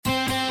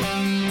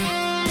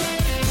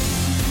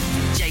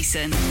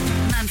Jason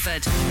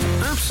Manford.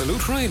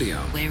 Absolute Radio.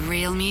 Where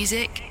real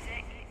music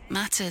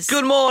matters.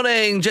 Good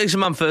morning, Jason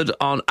Manford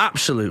on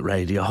Absolute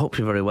Radio. I hope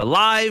you're very well.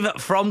 Live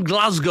from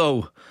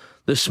Glasgow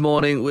this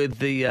morning with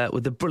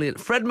the brilliant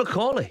Fred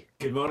Macaulay.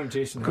 Good morning,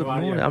 Jason. Good How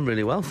are morning. you? I'm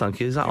really well, thank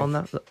you. Is that on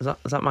that? Is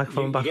that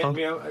microphone back on?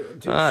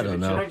 I don't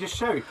know. Should I just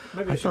shout?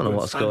 Maybe I don't know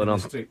what's going on.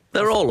 The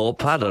They're all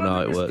up. I don't know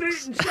how it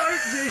works.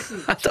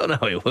 I don't know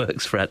how it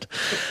works, Fred.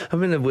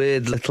 I'm in a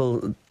weird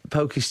little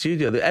pokey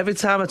studio. Every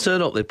time I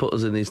turn up, they put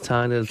us in these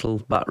tiny little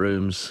back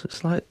rooms.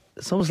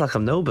 It's almost like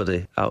I'm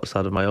nobody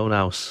outside of my own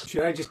house.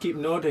 Should I just keep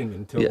nodding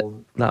until... Yeah,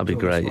 that'd be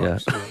great, yeah.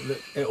 So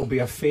it'll be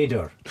a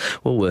fader.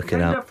 We'll work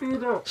it out.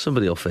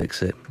 Somebody will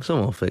fix it.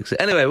 Someone will fix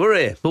it. Anyway, we're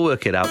here. We'll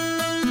work it out.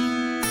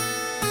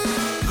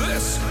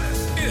 This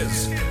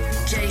is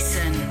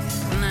Jason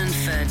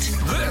Manford.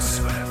 This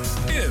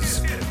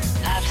is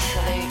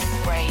Absolute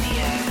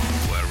Radio.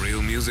 where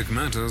real music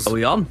matters. Are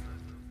we on?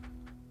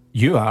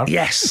 You are?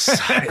 Yes,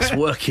 it's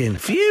working.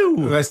 Phew.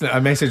 Listen,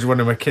 I messaged one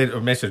of my kids, or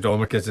messaged all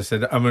my kids. I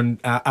said, I'm on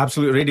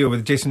Absolute Radio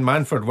with Jason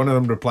Manford. One of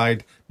them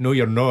replied, no,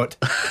 you're not.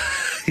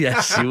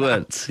 Yes, you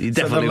weren't. You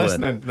definitely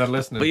weren't. They're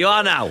listening. But you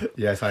are now.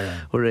 Yes, I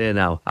am. We're here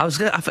now.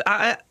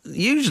 I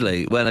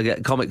usually when I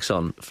get comics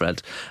on,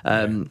 Fred,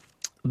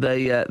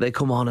 they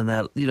come on and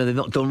they've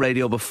not done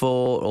radio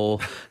before, or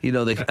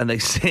they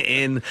sit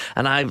in,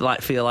 and I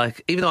feel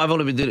like, even though I've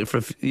only been doing it for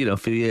a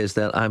few years,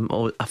 that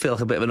I feel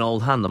like a bit of an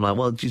old hand. I'm like,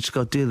 well, you just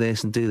got to do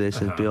this and and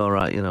it'll be all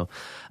right,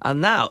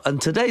 And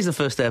today's the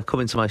first day I've come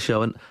into my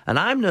show, and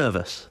I'm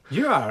nervous.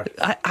 You are.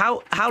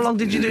 How long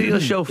did you do your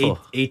show for?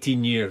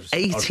 18 years.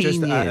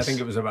 18 years. I think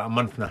it was about a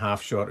month and a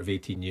half short of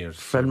 18 years.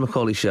 Fred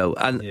Macaulay show,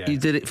 and Yeah. you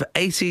did it for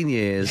 18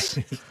 years,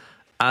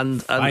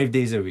 and 5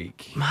 days a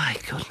week. my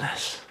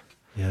goodness.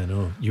 Yeah, I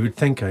know. You would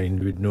think I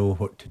would know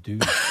what to do.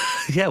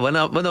 Yeah, when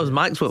those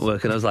mics weren't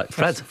working, I was like,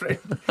 Fred.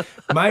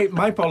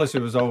 My policy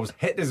was always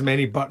hit as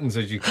many buttons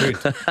as you could.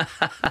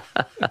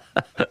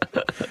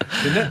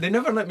 They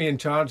never let me in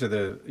charge of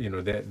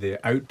the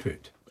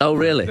output. Oh,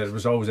 really? There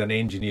was always an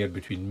engineer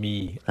between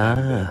me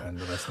and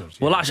the listeners.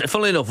 Well, actually,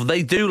 funnily enough,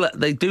 they do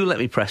let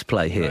me press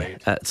play here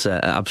at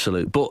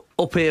Absolute, but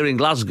up here in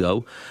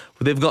Glasgow,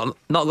 they've not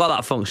got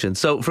that function.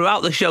 So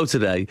throughout the show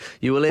today,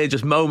 you will hear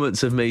just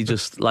moments of me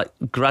just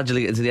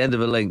gradually getting to the end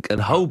of a link, and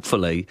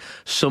hopefully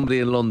somebody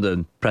in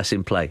London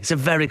pressing play. It's a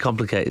very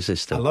complicated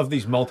system. I love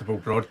these multiple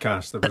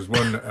broadcasts. There was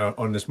one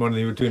on this morning.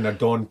 They were doing a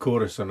dawn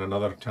chorus on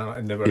another channel,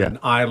 and they were in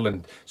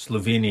Ireland,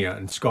 Slovenia,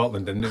 and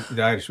Scotland, and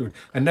the Irish would.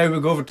 And now we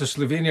go over to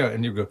Slovenia,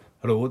 and you go,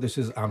 "Hello, this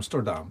is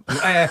Amsterdam."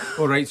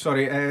 Oh, right,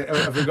 sorry.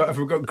 Have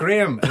we got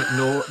Graham?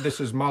 No, this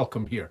is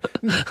Malcolm here.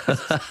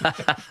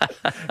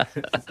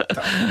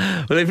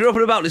 Well, if you're up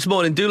and about this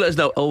morning, do let us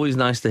know. Always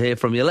nice to hear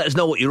from you. Let us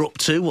know what you're up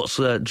to, what's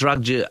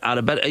dragged you out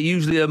of bed. Are you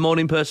usually a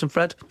morning person,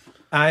 Fred?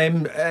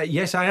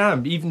 Yes, I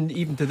am.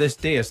 Even to this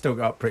day, I still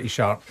get up pretty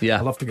sharp. Yeah.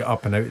 I love to get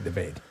up and out of the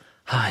bed.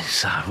 I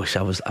wish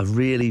I was. I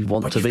really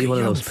want to be one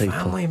of those people.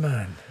 Family,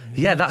 man.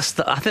 Yeah, I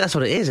think that's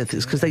what it is. It's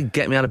because they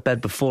get me out of bed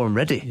before I'm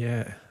ready.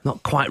 Yeah.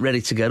 Not quite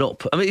ready to get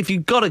up. I mean, if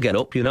you've got to get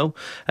up,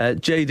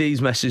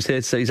 JD's message here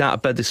to say he's out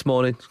of bed this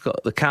morning.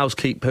 The cows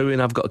keep pooing,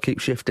 I've got to keep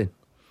shifting.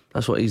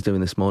 That's what he's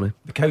doing this morning.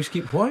 The cows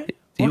keep what?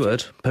 You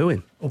heard,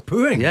 pooing. Oh,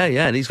 pooing? Yeah,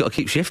 and he's got to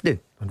keep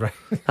shifting. Right.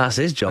 That's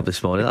his job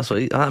this morning. That's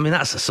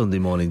a Sunday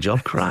morning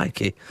job,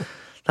 crikey.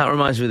 That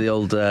reminds me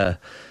of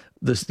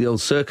the old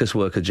circus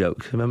worker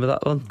joke. Remember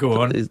that one?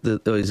 Go on.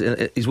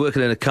 He's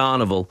working in a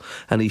carnival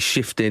and he's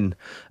shifting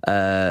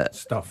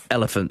Stuff.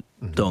 elephant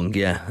dung,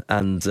 yeah.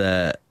 And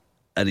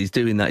he's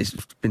doing that. He's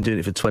been doing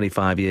it for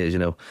 25 years,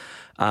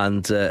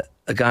 And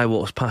a guy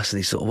walks past and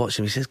he's sort of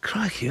watching him. He says,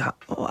 crikey, how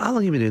long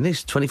have you been doing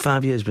this?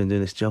 25 years been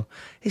doing this job.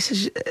 He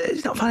says,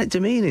 he's not finding it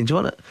demeaning. Do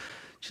you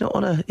not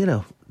want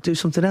to, do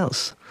something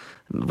else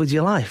with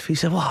your life? He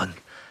said, what?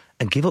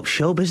 And give up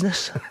show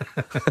business?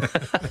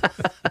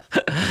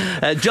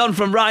 John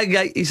from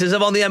Reigate, he says,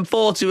 I'm on the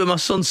M40 with my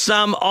son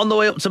Sam on the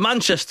way up to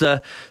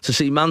Manchester to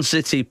see Man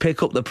City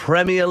pick up the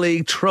Premier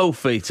League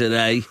trophy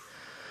today.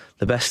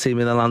 The best team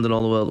in the land and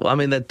all the world. I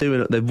mean, they're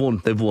doing it. They've won,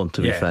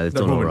 to be fair. They've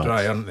done all right.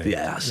 Dry, aren't they?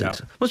 Yeah, that's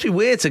it. Must be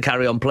weird to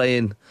carry on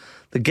playing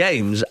the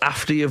games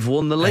after you've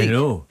won the league. I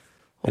know.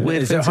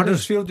 Weird is it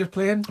Huddersfield you're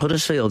playing?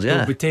 Huddersfield, yeah.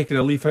 We'll be taking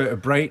a leaf out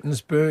of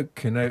Brighton's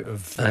book and out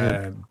of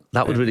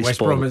that would really West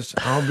spoil Bromwich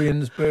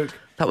Albion's book.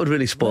 That would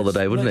really spoil the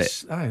day, wouldn't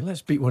it?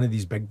 Let's beat one of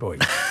these big boys.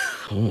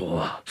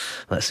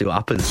 Let's see what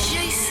happens.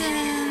 Jason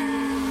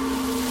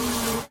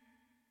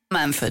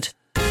Manford.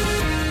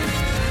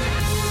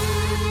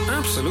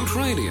 Absolute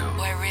Radio.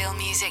 Where real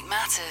music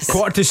matters.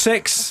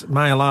 5:45,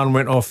 my alarm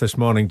went off this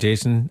morning,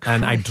 Jason,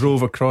 and I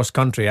drove across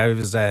country. I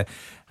was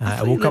I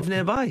thought you lived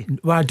nearby.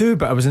 Well, I do,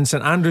 but I was in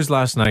St Andrews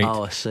last night.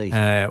 Oh, I see.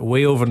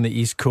 Way over on the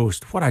East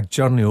Coast. What a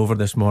journey over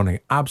this morning.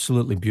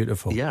 Absolutely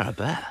beautiful. Yeah, I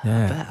bet.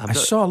 Yeah. I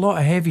saw a lot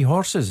of heavy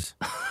horses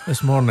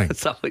this morning.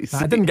 Is that what you see?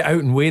 I didn't get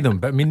out and weigh them,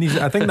 but I mean,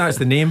 I think that's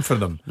the name for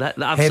them.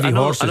 Heavy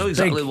horses. I know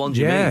exactly big. the ones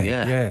you mean.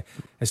 Yeah.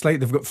 It's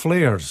like they've got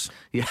flares.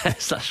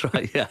 Yes, that's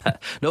right. Yeah,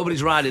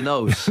 nobody's riding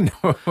those.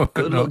 No,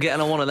 Good luck getting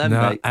on one of them,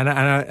 mate.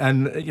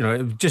 And you know,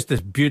 it was just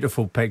this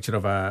beautiful picture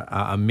of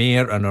a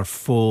mare and her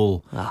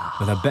foal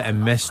with a bit of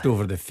mist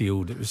over the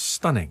field. It was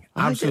stunning,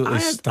 absolutely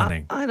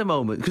stunning. I had a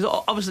moment because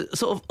obviously,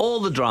 sort of all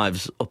the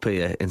drives up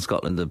here in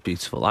Scotland are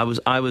beautiful. I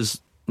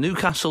was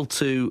Newcastle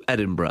to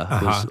Edinburgh.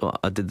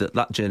 I did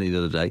that journey the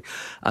other day,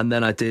 and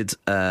then I did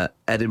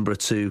Edinburgh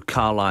to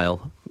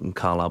Carlisle, and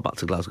Carlisle back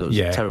to Glasgow. It was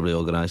a terribly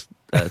organised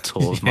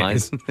tour of mine.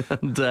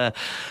 And,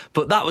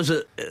 but that was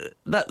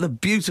the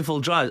beautiful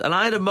drive, and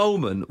I had a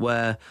moment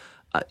where,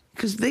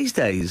 because these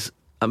days,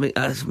 I mean,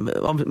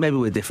 maybe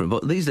we're different,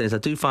 but these days I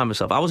do find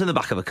myself. I was in the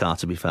back of a car,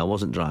 to be fair. I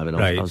wasn't driving.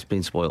 I was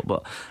being spoilt,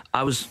 but I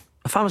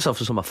found myself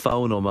just on my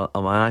phone or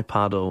on my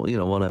iPad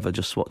or whatever,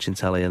 just watching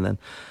telly, and then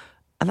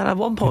at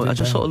one point I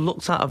just sort of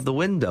looked out of the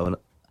window and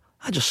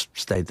I just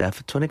stayed there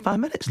for 25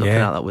 minutes looking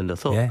out that window.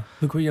 Thought,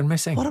 look what you're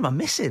missing. What am I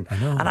missing? I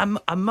know. And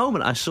a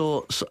moment I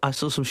saw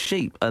some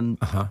sheep and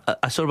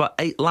I saw about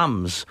 8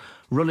 lambs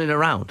running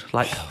around,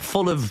 like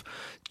full of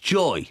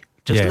joy,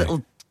 just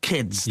little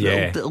kids,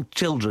 little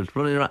children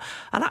running around.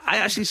 And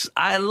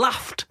I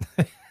laughed.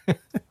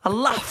 I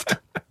laughed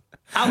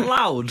out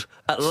loud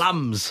at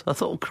lambs. I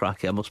thought,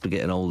 cracky, I must be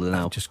getting older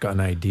now. I've just got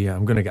an idea.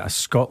 I'm going to get a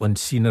Scotland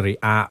scenery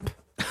app.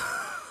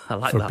 I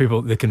like for that.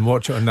 people, they can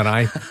watch it on their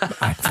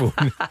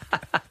iPhone.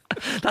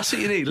 That's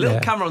what you need. A little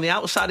camera on the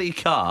outside of your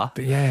car.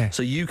 But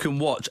so you can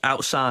watch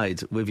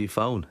outside with your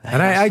phone.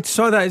 And I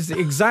saw that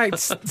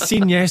exact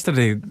scene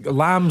yesterday.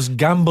 Lambs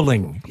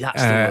gambling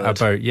about,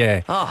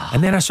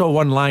 And then I saw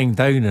one lying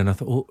down and I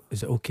thought, oh,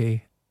 is it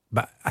okay?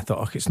 But I thought,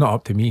 okay, it's not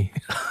up to me.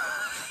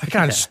 I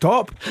can't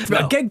stop. I've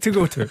got a gig to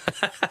go to.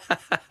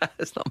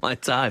 It's not my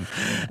time.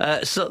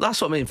 So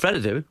that's what me and Fred are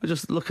doing. We're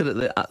just looking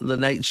at the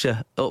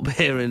nature up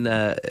here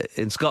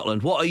in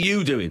Scotland. What are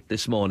you doing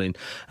this morning?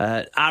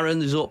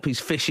 Aaron is up.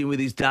 He's fishing with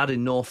his dad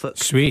in Norfolk.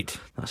 Sweet.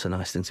 That's a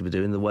nice thing to be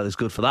doing. The weather's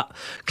good for that.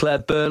 Claire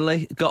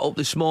Burnley got up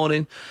this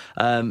morning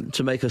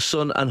to make her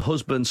son and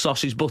husband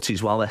sausage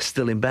butties while they're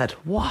still in bed.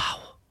 Wow.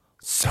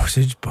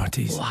 Sausage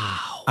butties.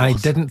 Wow. I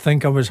didn't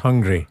think I was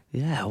hungry.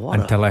 Yeah,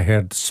 until I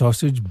heard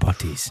sausage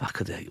butties. I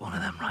could eat one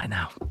of them right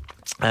now.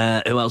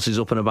 Who else is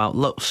up and about?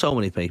 Look, so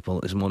many people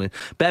this morning.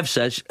 Bev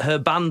says her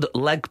band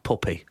Leg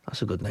Puppy.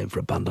 That's a good name for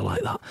a band, I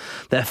like that.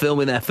 They're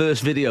filming their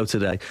first video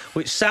today,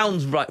 which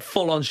sounds like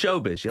full on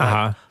showbiz. You're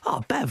like,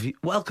 oh, Bev,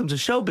 welcome to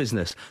show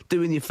business.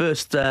 Doing your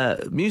first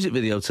music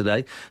video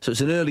today. So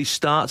it's an early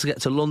start to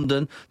get to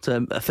London,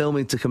 to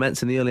filming to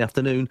commence in the early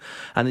afternoon.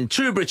 And in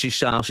true British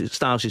style,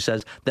 she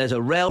says, there's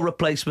a rail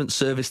replacement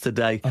service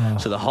today.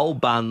 So the whole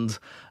band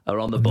are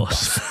on the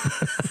bus.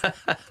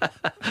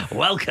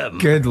 Welcome.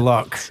 Good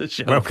luck.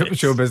 Welcome to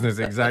show business,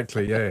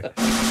 exactly, yeah.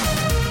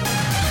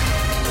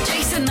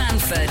 Jason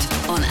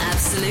Manford on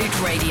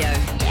Absolute Radio.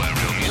 Where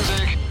real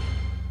music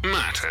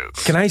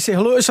matters. Can I say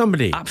hello to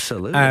somebody?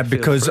 Absolutely.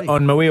 Because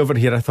on my way over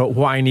here, I thought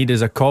what I need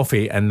is a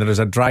coffee, and there is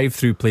a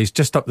drive-through place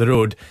just up the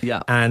road.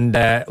 Yeah. And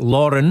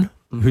Lauren,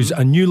 who's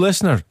a new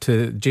listener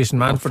to Jason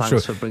Manford show,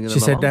 for bringing she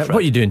them said, along, Fred. "What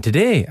are you doing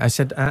today?" I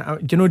said,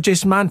 "Do you know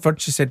Jason Manford?"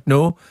 She said,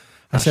 "No."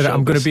 I said,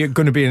 I'm going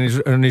to be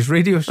on his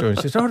radio show.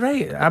 And she said, all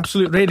right,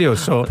 Absolute Radio.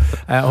 So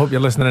I hope you're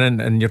listening in,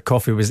 and your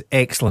coffee was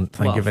excellent.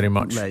 Thank you very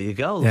much. There you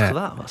go. Look at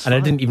that. That's and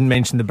fine. I didn't even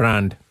mention the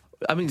brand.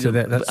 I mean, So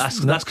that's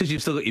because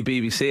you've still got your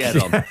BBC head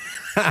on.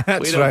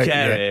 That's We don't right,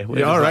 care yeah. here. We're,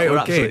 Yeah, all right, we're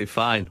okay. absolutely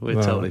fine.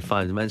 We're totally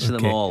fine. Mention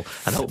them okay. all,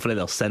 and hopefully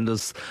they'll send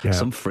us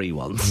some free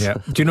ones. Yeah.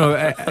 Do you know,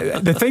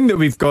 the thing that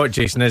we've got,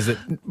 Jason, is that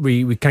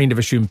we kind of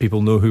assume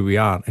people know who we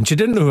are. And she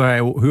didn't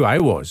know who I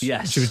was.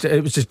 Yes.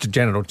 It was just a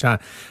general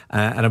chat.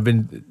 And I've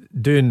been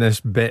doing this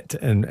bit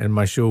in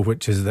my show,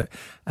 which is that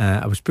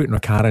I was putting a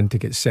car in to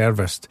get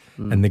serviced,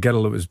 and the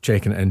girl that was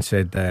checking it in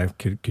said,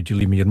 could you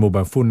leave me your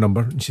mobile phone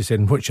number? And she said,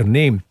 and what's your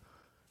name?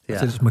 I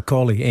said, it's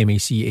Macaulay,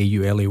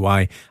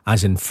 Macaulay,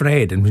 as in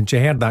Fred. And when she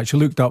heard that, she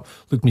looked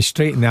me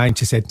straight in the eye, and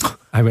she said,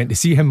 I went to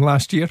see him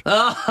last year.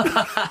 Right?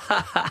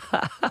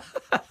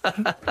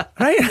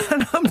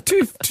 And I'm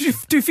two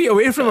feet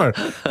away from her.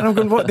 And I'm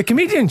going, what, the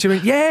comedian? She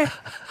went, yeah.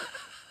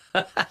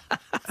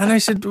 And I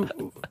said,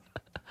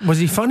 was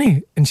he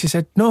funny? And she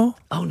said, no.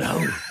 Oh,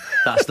 no.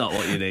 That's not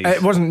what you need.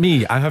 It wasn't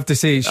me, I have to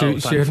say. She had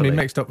me thankfully.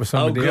 mixed up with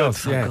somebody good. else.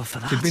 Thank Yeah, God for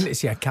that. she'd been to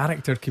see a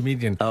character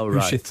comedian who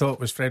right. she thought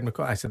was Fred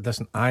Macaulay. I said,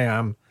 listen,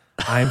 I'm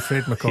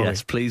Fred Macaulay.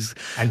 Yes, please.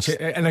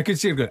 And I could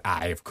see her going,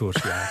 aye, of course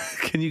you are.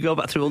 Can you go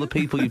back through all the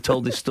people you've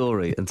told this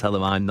story and tell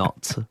them I'm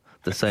not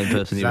the same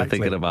person you were Exactly.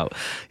 thinking about?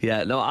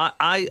 Yeah, no,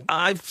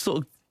 I've sort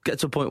of get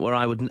to a point where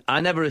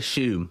I never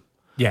assume.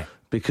 Yeah.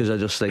 Because I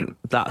just think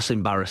that's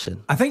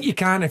embarrassing. I think you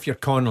can if you're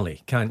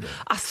Connolly, can't you?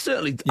 I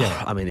certainly.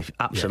 Yeah. I mean,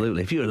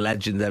 absolutely. If you're a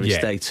legendary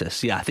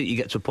status, I think you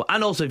get to a point.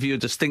 And also, if you're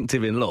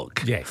distinctive in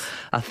look, Yes.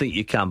 I think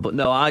you can. But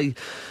no, I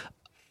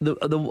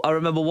I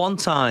remember one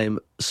time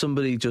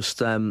somebody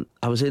just I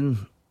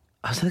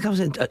think I was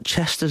in at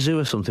Chester Zoo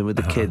or something with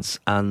the kids,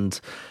 and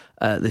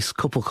this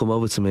couple come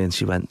over to me and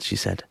she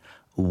said,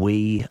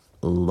 "We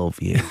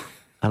love you."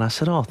 And I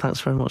said, "Oh,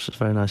 thanks very much. That's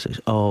very nice."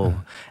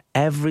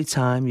 Every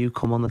time you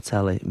come on the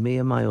telly, me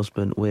and my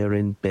husband, we're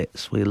in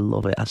bits. We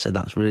love it. I said,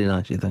 "That's really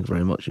nice. Thanks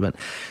very much."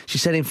 She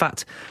said, "In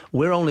fact,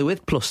 we're only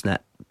with PlusNet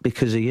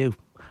because of you."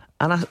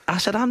 And I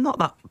said, I'm not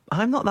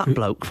that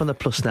bloke from the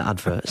PlusNet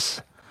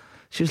adverts."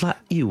 She was like,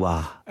 "You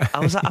are." I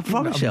was like, "I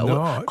promise you."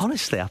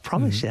 Honestly, I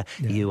promise you,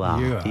 you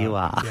are.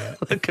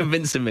 Yeah.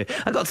 Convincing me.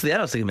 I got to the end,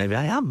 I was thinking, maybe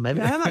I am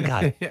that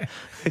guy. I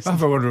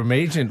have a word with my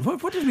agent.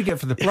 What did we get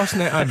for the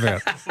PlusNet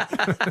advert?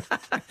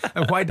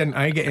 And why didn't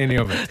I get any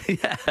of it?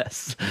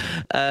 Yes.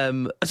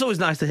 It's always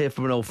nice to hear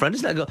from an old friend,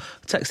 isn't it? I got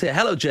a text here.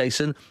 "Hello,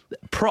 Jason.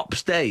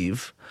 Props,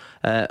 Dave."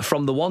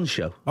 From the One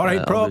Show. All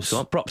right, props.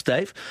 Props,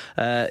 Dave.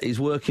 He's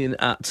working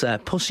at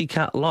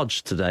Pussycat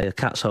Lodge today, a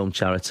cat's home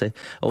charity.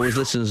 Always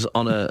listens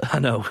on a... I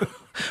know.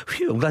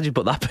 Phew, I'm glad you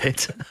put that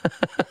bit.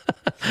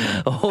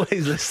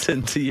 Always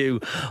listen to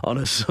you on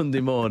a Sunday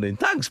morning.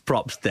 Thanks,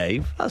 Props,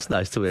 Dave. That's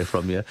nice to hear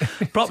from you.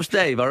 Props,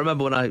 Dave. I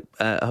remember when I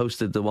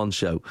hosted the One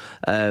Show,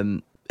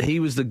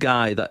 he was the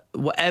guy that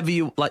whatever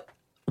you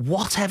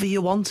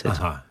wanted,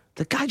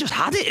 the guy just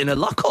had it in a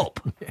lockup.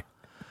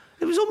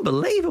 It was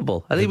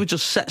unbelievable. And he would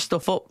just set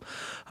stuff up.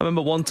 I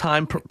remember one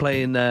time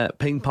playing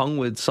ping pong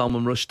with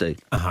Salman Rushdie.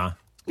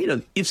 You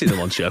know, you've seen the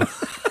One Show.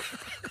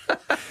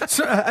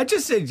 So I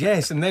just said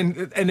yes, and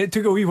it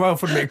took a wee while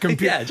for me to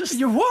compute. Yeah,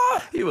 you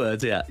what? You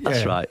heard, yeah.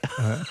 That's right.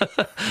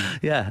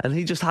 Yeah, and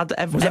he just had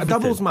everything. Was it a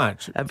doubles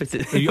match?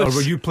 Everything. Or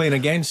were you playing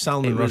against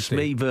Salman Rushdie? It was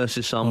me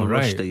versus Salman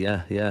Rushdie,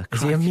 yeah.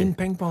 Is he a mean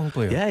ping pong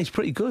player? Yeah, he's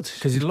pretty good.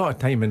 Because he had a lot of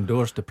time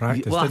indoors to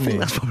practice, well, didn't he? I think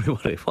that's probably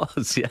what it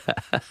was, yeah.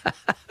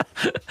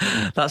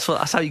 That's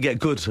how you get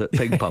good at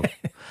ping pong.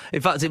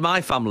 In fact, in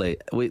my family,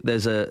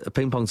 there's a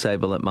ping pong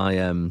table at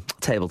my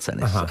table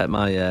tennis at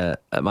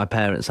my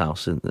parents'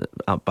 house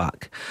out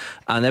back.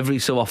 And every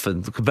so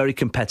often, very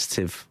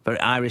competitive, very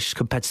Irish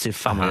competitive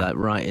family, like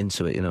right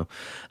into it, you know.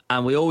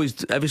 And we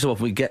always, every so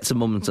often, we get to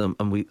mum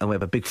and we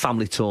have a big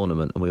family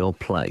tournament and we all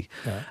play.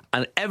 Yeah.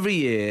 And every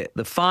year,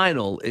 the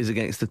final is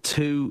against the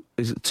two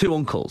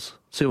uncles,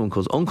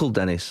 Uncle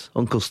Dennis,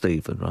 Uncle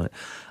Stephen, right?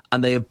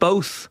 And they have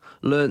both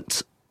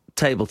learnt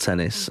table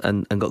tennis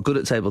and got good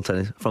at table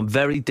tennis from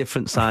very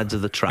different sides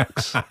of the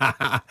tracks.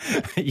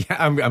 Yeah,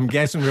 I'm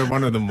guessing where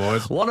one of them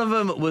was. One of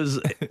them was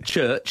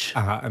church,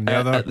 and the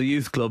other at the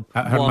youth club.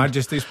 At Her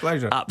Majesty's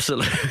pleasure.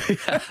 Absolutely.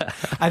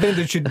 I think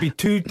there should be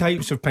two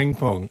types of ping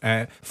pong: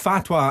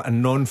 fatwa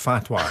and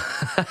non-fatwa.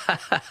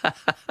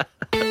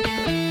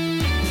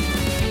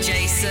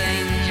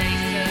 Jason.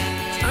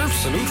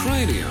 Absolute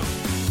Radio.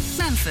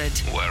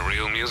 Manford. Where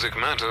real music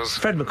matters.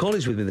 Fred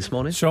Macaulay's with me this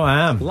morning. So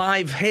I am.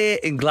 Live here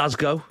in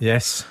Glasgow.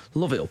 Yes.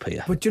 Love it up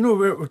here. But you know,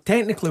 we're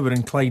technically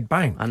in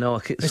Clydebank. I know.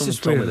 This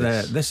is where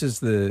this is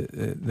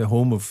the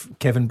home of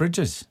Kevin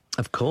Bridges.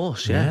 Of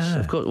course, yes. Yeah.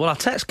 Of course. Well, I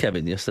texted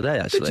Kevin yesterday,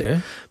 actually. Did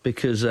you?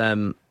 Because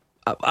I've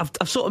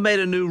sort of made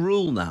a new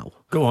rule now.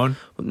 Go on.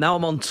 Now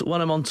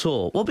when I'm on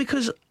tour. Well,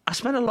 because I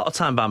spend a lot of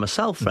time by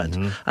myself, Fred.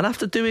 And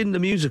after doing the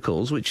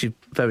musicals, which you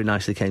very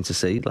nicely came to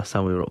see last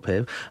time we were up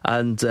here,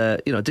 and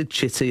I did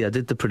Chitty, I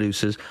did the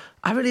producers.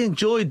 I really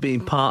enjoyed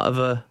being part of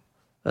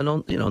an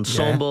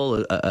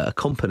ensemble, a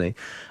company.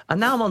 And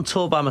now I'm on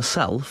tour by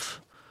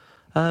myself.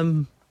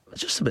 It's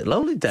just a bit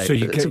lonely, Dave. So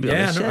you to be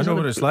honest. I know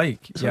what it's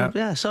like. So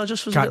I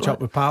just was catch up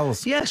with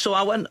pals. Yeah, so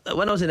I when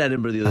I was in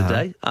Edinburgh the other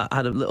day, I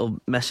had a little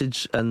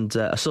message, and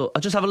I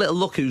just have a little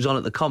look who's on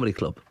at the comedy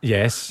club.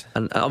 Yes,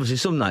 and obviously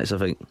some nights I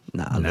think,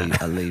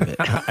 I'll leave it.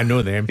 I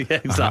know them.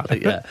 Yeah,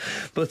 exactly. Yeah,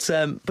 but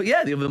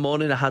yeah, the other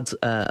morning I had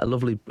a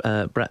lovely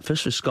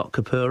breakfast with Scott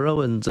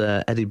Capurro and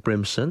Eddie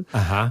Brimson,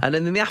 and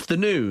then in the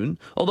afternoon,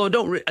 although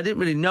I didn't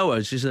really know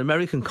her, she's an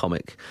American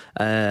comic,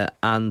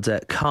 and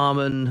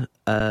Carmen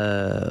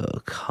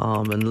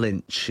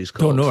Lynch, she's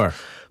called. Don't know her.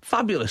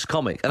 Fabulous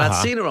comic. And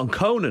I'd seen her on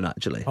Conan,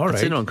 actually. All right.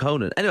 I'd seen her on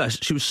Conan. Anyway,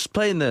 she was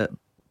playing the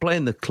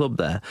club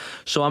there.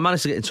 So I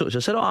managed to get in touch. I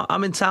said,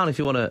 I'm in town if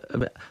you want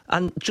to.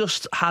 And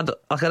just had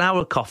like an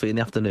hour of coffee in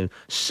the afternoon.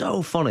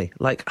 So funny.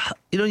 Like,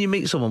 you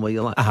meet someone where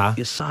you're like,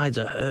 your sides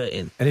are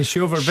hurting. And is she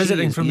over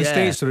visiting from the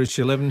States, or is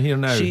she living here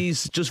now?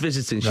 She's just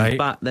visiting. She's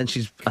back. Then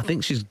I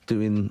think she's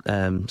doing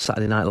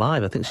Saturday Night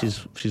Live. I think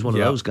she's one of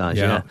those guys.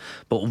 Yeah.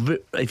 But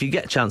if you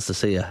get a chance to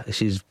see her,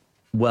 she's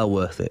well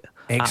worth it.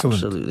 Excellent.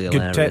 Absolutely good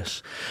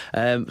hilarious.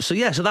 So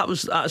that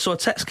was. So I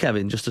text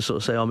Kevin just to sort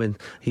of say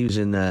he was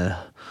in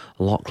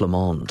Loch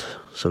Lomond,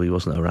 so he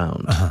wasn't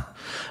around.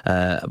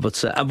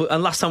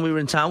 And last time we were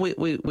in town,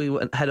 we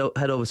went head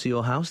over to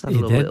your house. Had a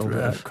little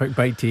bit of quick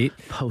bite to eat.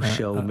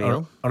 Post-show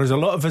meal. Or as a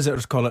lot of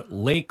visitors call it,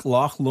 Lake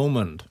Loch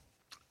Lomond.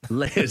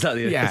 Is that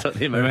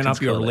the we went up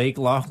your Lake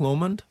Loch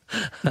Lomond.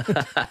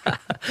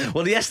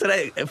 Well,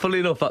 yesterday, funnily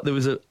enough, there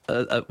was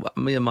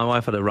me and my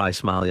wife had a wry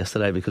smile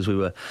yesterday because we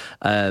were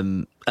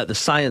at the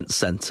Science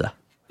Centre.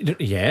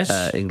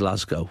 Yes. In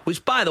Glasgow,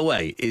 which, by the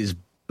way, is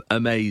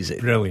amazing.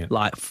 Brilliant.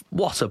 Like,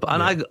 what a...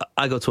 And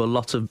I go to a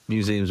lot of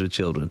museums with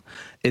children.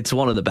 It's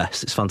one of the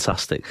best. It's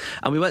fantastic.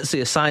 And we went to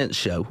see a science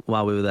show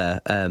while we were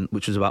there,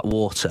 which was about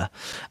water.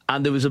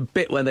 And there was a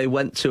bit where they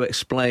went to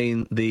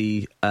explain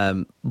the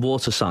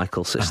water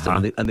cycle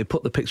system, and they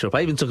put the picture up.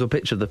 I even took a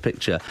picture of the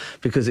picture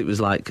because it was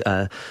like,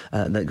 and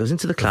then it goes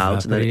into the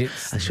clouds, and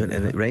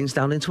then it rains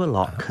down into a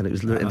loch, and it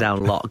was written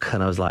down loch,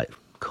 and I was like,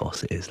 of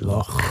course it is.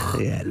 Loch.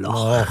 Yeah,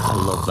 Loch. I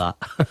love that.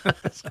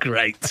 It's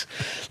great.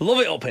 Love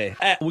it up here.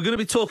 We're going to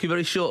be talking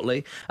very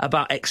shortly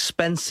about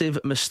expensive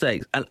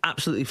mistakes. An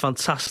absolutely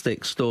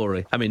fantastic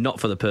story. I mean, not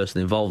for the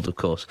person involved, of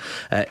course,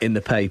 in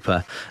the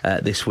paper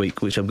this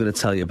week, which I'm going to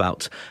tell you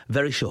about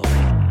very shortly.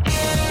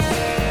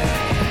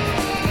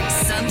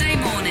 Sunday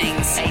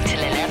mornings, 8 till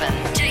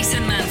 11.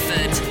 Jason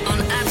Manford on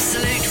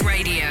Absolute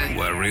Radio.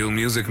 Where real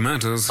music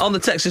matters. On the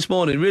text this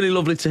morning, really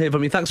lovely to hear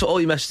from you. Thanks for all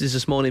your messages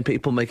this morning,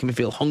 people making me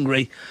feel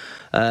hungry.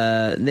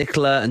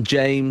 Nicola and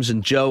James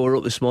and Joe are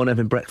up this morning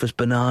having breakfast,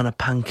 banana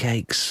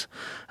pancakes,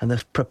 and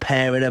they're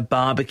preparing a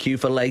barbecue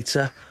for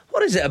later.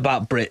 What is it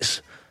about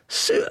Brits?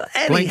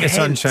 Blink of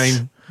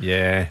sunshine.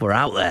 Yeah. We're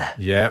out there.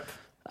 Yep.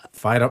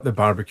 Fire up the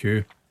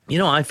barbecue. You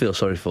know what I feel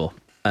sorry for?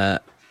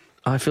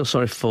 I feel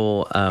sorry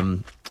for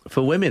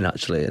women,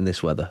 actually, in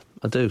this weather.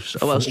 I do.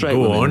 Well, straight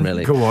women,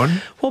 really. Go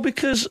on. Well,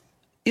 because,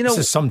 you know... This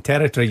is some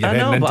territory you're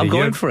heading into. I know, but I'm here.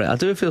 going for it. I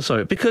do feel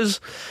sorry. Because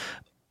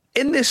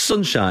in this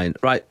sunshine,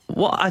 right,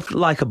 what I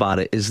like about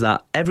it is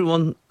that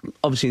everyone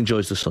obviously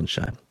enjoys the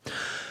sunshine.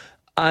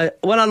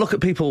 When I look at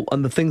people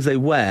and the things they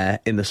wear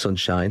in the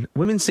sunshine,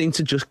 women seem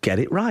to just get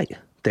it right.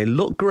 They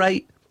look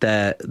great.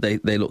 They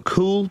look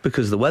cool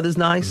because the weather's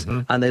nice,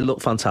 and they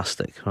look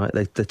fantastic, right?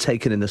 They're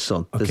taken in the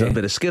sun. There's a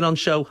bit of skin on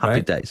show,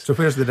 happy days. So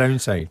where's the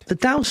downside? The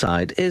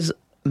downside is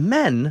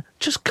men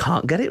just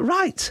can't get it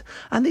right.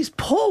 And these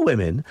poor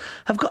women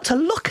have got to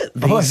look at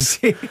these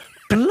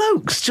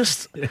blokes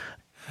just...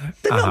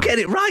 They're not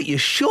getting it right. Your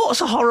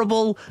shorts are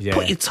horrible. Yeah.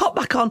 Put your top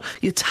back on.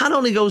 Your tan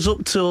only goes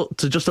up to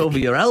just over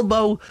your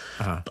elbow.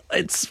 I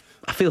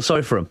feel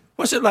sorry for them.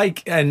 What's it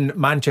like in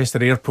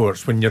Manchester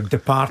airports when you're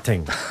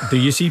departing? Do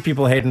you see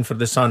people heading for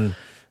the sun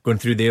going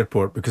through the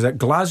airport? Because at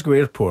Glasgow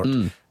airport,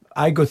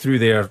 I go through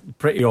there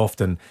pretty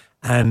often,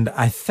 and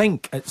I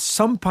think at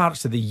some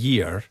parts of the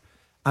year,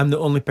 I'm the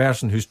only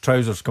person whose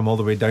trousers come all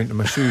the way down to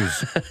my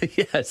shoes.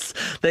 Yes.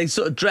 They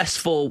sort of dress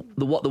for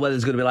what the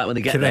weather's going to be like when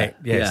they get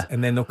Correct, there. yes. Yeah.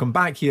 And then they'll come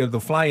back here,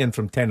 they'll fly in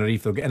from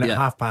Tenerife, they'll get in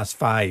at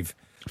 5:30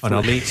 on a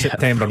late Yeah,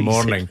 September freezing.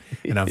 morning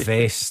in a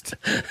vest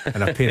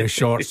and a pair of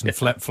shorts and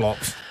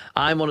flip-flops.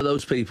 I'm one of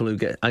those people who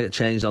I get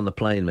changed on the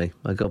plane, me.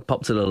 I go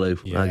pop to the loo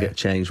and I get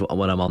changed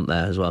when I'm on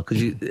there as well.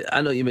 Because I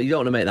know you don't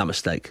want to make that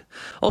mistake.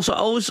 Also,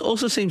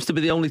 also seems to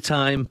be the only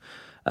time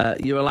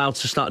you're allowed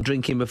to start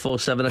drinking before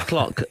 7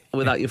 o'clock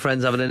without your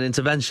friends having an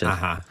intervention.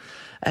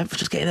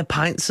 Just getting the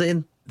pints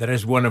in. There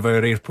is one of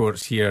our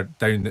airports here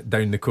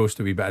down the coast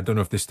a wee bit. I don't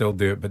know if they still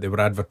do it, but they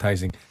were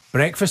advertising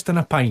breakfast and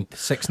a pint,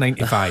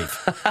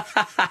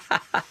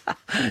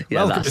 $6.95.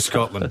 Welcome to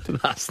Scotland.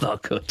 That's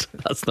not good.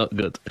 That's not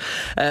good.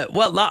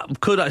 Well, that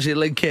could actually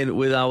link in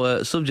with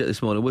our subject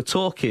this morning. We're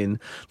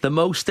talking the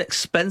most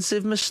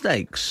expensive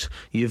mistakes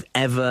you've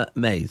ever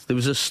made. There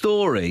was a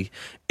story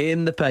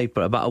in the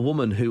paper about a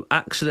woman who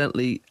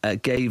accidentally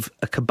gave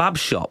a kebab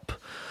shop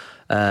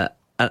a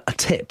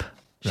tip.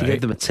 She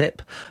gave them a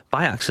tip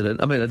by accident.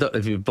 I mean, I don't know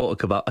if you've bought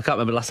a kebab. I can't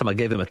remember the last time I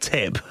gave them a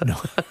tip. No.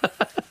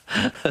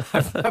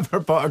 I've never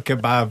bought a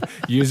kebab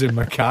using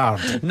my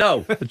card.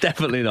 No,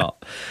 definitely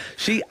not.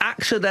 She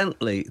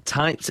accidentally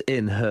typed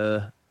in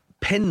her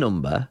PIN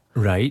number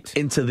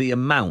into the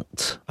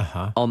amount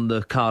on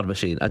the card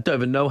machine. I don't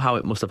even know how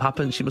it must have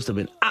happened. She must have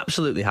been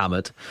absolutely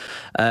hammered.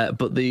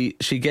 But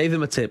she gave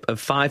them a tip of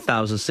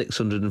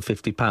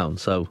 £5,650.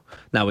 So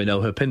now we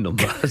know her PIN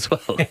number as well.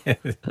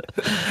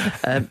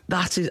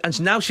 That is,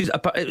 and now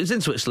it was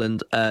in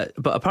Switzerland,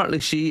 but apparently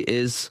she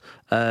is.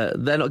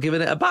 They're not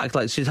giving it back.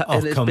 Like she's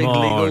in this big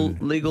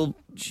legal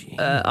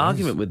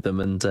argument with them,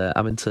 and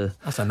having to.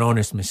 That's an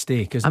honest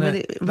mistake, isn't it? I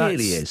mean, it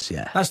really is.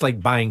 Yeah, that's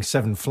like buying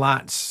 7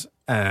 flats.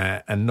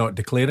 And not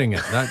declaring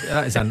it.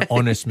 That is an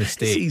honest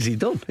mistake. It's easy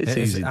done. It's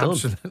easy done.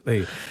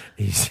 Absolutely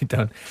easy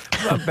done.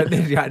 But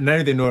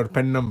now they know our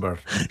PIN number.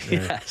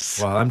 Yes.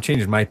 Well, I'm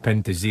changing my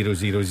PIN to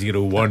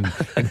 0001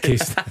 in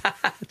case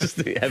just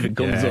if it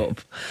comes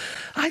up.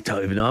 I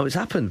don't even know how it's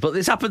happened, but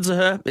it's happened to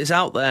her. It's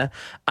out there,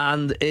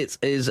 and it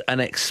is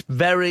an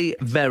very,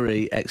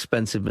 very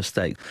expensive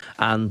mistake.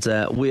 And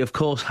we, of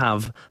course,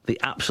 have the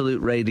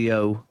Absolute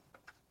Radio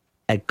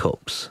egg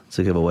cups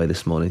to give away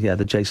this morning. Yeah,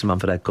 the Jason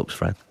Manford egg cups,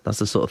 Fred. That's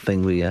the sort of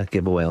thing we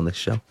give away on this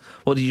show.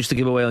 What did you used to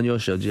give away on your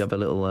show? Did you have a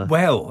little...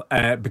 Well,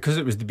 because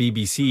it was the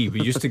BBC,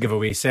 we used to give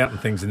away certain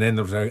things, and then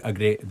there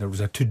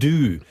was a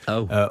to-do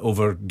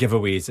over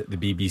giveaways at the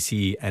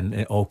BBC, and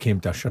it all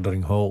came to a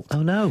shuddering halt.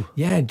 Oh, no.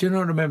 Yeah, do you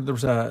not remember there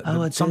was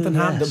something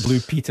happened at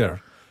Blue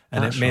Peter,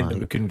 and it meant that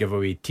we couldn't give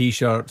away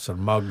T-shirts or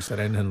mugs or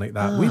anything like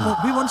that. We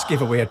once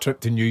gave away a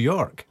trip to New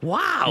York.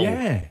 Wow.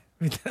 Yeah.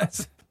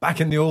 That's... Back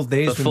in the old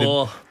days,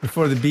 before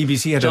the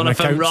BBC had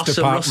Jonathan an accounts Ross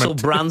department. and Russell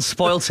Brand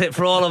spoilt it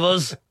for all of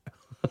us.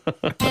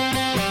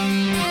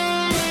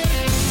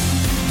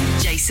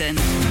 Jason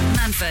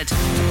Manford,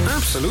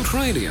 Absolute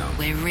Radio.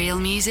 where real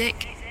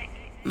music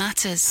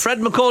matters. Fred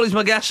Macaulay's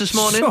my guest this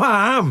morning. So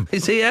I am.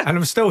 He's here. And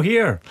I'm still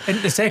here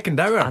in the second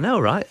hour. I know,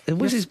 right? It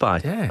whizzes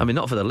by. yeah. I mean,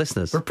 not for the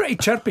listeners. We're pretty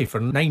chirpy for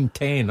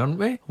 9:10, aren't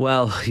we?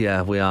 Well,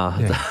 yeah, we are.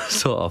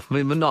 Sort of. I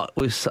mean, we're not.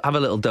 We have a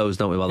little doze,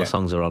 don't we, while the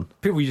songs are on?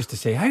 People used to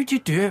say, "How do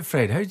you do it,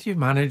 Fred? How do you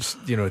manage,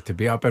 to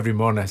be up every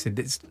morning?" I said,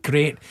 "It's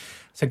great.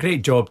 It's a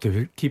great job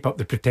to keep up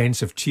the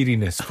pretense of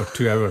cheeriness for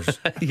 2 hours."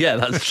 Yeah,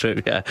 that's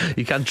true. Yeah,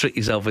 you can trick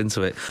yourself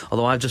into it.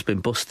 Although I've just been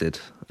busted.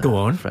 Go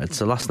on. Fred.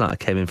 So last night I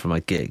came in from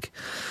my gig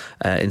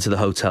into the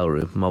hotel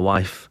room. My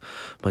wife,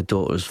 my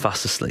daughter was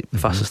fast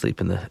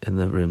asleep in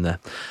the room there,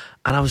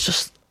 and I was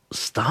just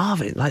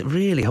starving, like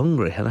really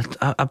hungry. And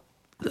I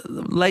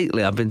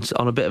lately I've been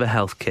on a bit of a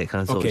health kick,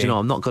 and I thought,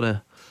 I'm not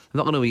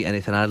gonna eat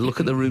anything. I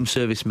look at the room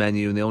service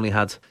menu, and they only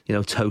had,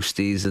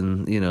 toasties,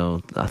 and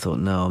I thought,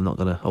 no, I'm not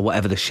gonna, or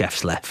whatever the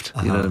chef's left.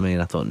 You know what I mean?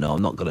 I thought, no,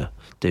 I'm not gonna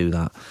do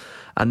that.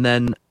 And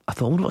then I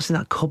thought, I wonder what's in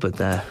that cupboard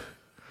there.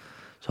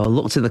 So I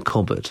looked in the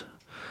cupboard,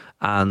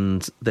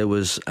 and there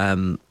was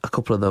a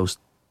couple of those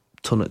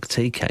tonic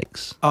tea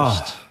cakes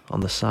just on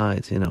the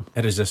side.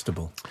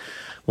 Irresistible.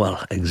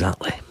 Well,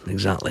 exactly.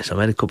 So I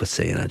made a cup of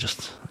tea and I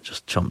just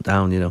chomped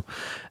down,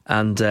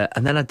 and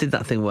then I did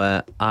that thing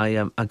where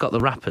I got the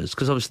wrappers,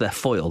 because obviously they're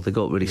foil, they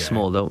go up really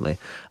small, don't they?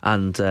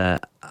 And I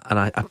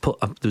put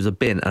there was a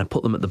bin, and I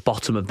put them at the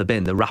bottom of the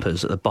bin, the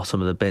wrappers at the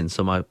bottom of the bin,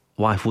 so my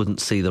wife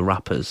wouldn't see the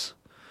wrappers.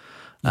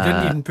 You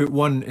didn't even put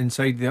one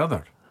inside the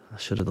other. I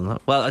should have done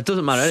that. Well, it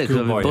doesn't matter because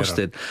I've been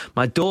busted.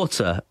 My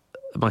daughter.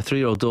 My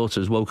 3-year-old daughter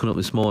has woken up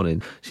this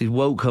morning. She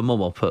woke her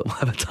mum up at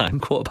whatever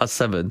time,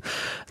 7:15,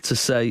 to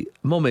say,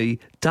 "Mummy,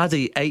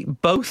 Daddy ate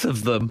both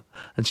of them."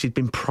 And she'd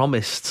been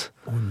promised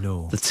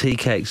the tea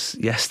cakes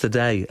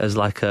yesterday as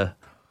like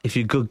if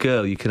you're a good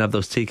girl, you can have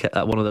those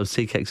one of those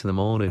tea cakes in the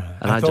morning.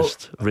 And I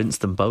just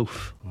rinsed them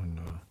both. Oh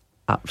no!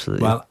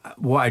 Absolutely. Well,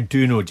 what I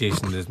do know,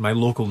 Jason, is my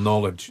local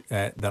knowledge.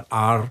 There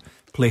are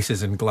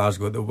places in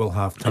Glasgow that will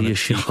have tonic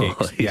tea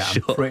cakes. Yeah,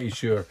 sure? I'm pretty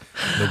sure.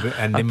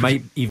 And they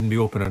might even be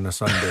open on a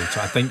Sunday,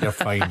 so I think you're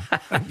fine. I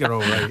think you're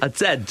all right. I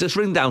said, just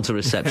ring down to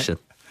reception.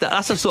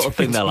 That's the sort of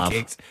thing they'll have.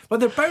 Cakes. Well,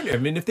 they're bound to. I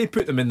mean, if they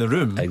put them in the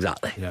room.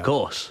 Exactly, of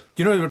course.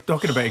 You know, we're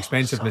talking about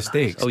expensive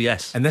mistakes. Oh,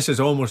 yes. And this is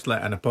almost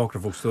like an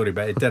apocryphal story,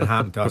 but it did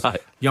happen to us.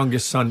 Right.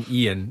 Youngest son,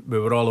 Ian, we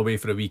were all away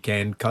for a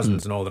weekend,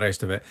 cousins and all the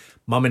rest of it.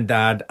 Mum and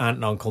dad, aunt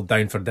and uncle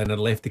down for dinner,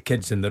 left the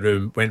kids in the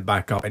room, went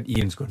back up, and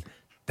Ian's going,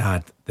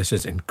 "Dad, this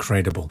is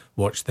incredible.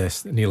 Watch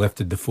this." And he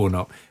lifted the phone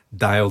up,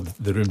 dialed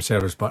the room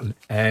service button.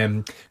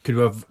 Could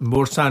we have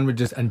more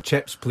sandwiches and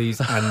chips, please,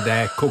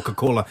 and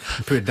Coca-Cola?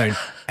 And put it down.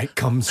 It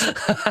comes.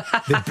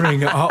 They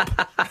bring it up.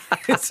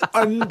 It's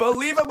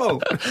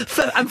unbelievable.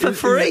 And for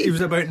free. He was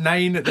about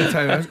 9 at the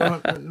time. I was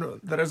going, no,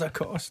 there is a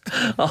cost.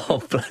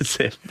 Oh, bless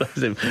him.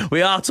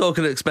 We are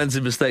talking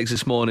expensive mistakes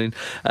this morning.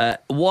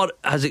 What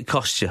has it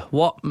cost you?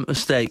 What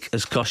mistake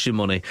has cost you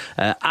money?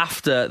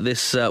 After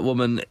this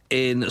woman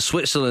in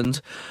Switzerland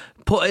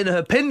put in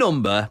her PIN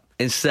number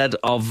instead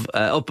of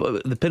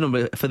the PIN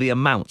number for the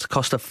amount,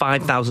 cost her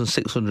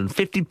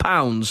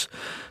 £5,650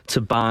 to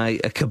buy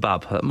a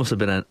kebab. That must have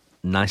been a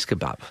nice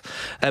kebab.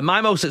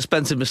 My most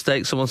expensive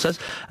mistake, someone says,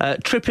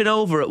 tripping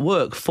over at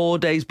work 4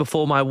 days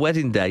before my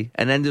wedding day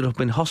and ended up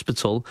in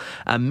hospital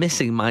and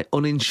missing my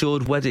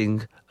uninsured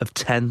wedding of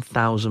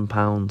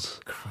 £10,000.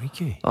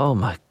 Crikey. Oh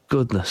my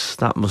goodness,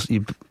 I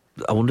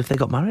wonder if they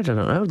got married. I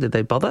don't know. Did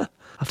they bother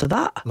after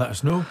that? Let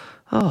us know.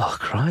 Oh,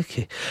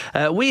 crikey.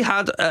 We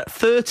had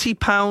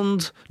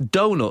 £30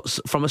 donuts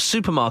from a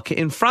supermarket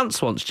in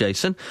France once,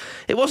 Jason.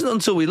 It wasn't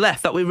until we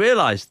left that we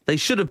realised they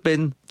should have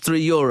been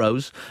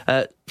 €3.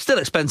 Still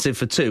expensive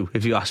for 2,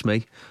 if you ask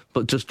me,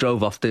 but just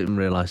drove off, didn't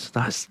realise.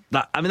 That's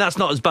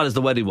not as bad as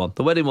the wedding one.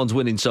 The wedding one's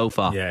winning so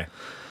far. Yeah.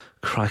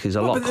 Crikey, there's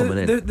a lot coming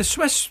in. The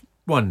Swiss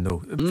one, though,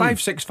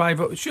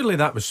 565, surely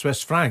that was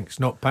Swiss francs,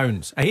 not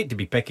pounds. I hate to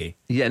be picky.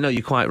 Yeah, no,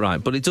 you're quite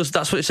right. But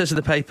that's what it says in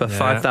the paper,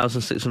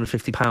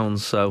 £5,650.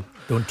 So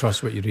don't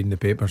trust what you read in the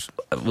papers.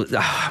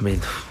 I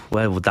mean,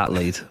 where would that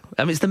lead?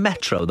 I mean, it's the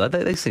Metro, though.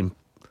 They seem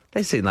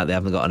like they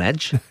haven't got an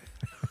edge.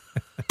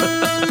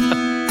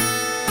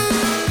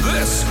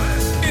 This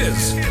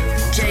is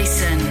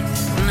Jason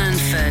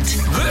Manford,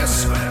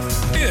 This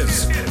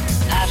is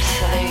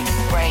Absolute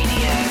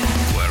Radio.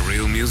 where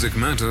real music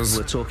matters.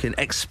 We're talking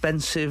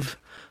expensive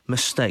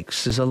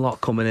mistakes. There's a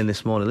lot coming in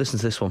this morning. Listen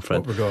to this one,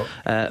 Fred. What we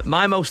got?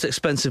 My most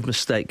expensive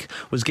mistake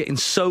was getting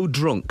so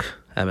drunk,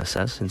 Emma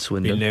says, in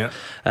Swindon. Been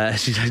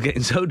She says,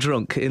 getting so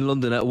drunk in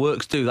London at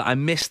works do that I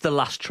missed the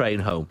last train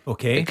home.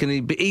 Okay. It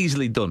can be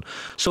easily done.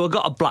 So I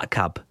got a black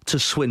cab to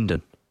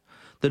Swindon.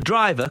 The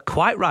driver,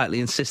 quite rightly,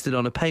 insisted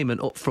on a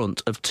payment up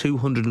front of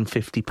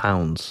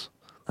 £250.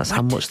 That's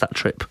how much that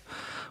trip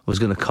was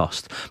going to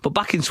cost. But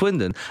back in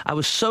Swindon, I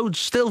was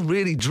still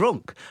really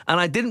drunk, and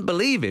I didn't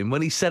believe him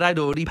when he said I'd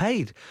already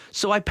paid.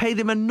 So I paid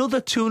him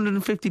another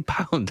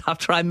 £250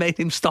 after I made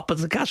him stop at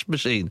the cash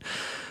machine.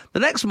 The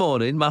next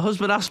morning, my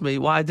husband asked me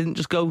why I didn't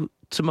just go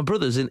to my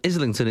brother's in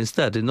Islington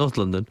instead, in North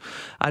London.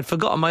 I'd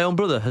forgotten my own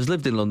brother has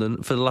lived in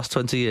London for the last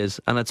 20 years,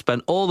 and I'd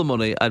spent all the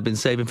money I'd been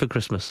saving for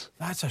Christmas.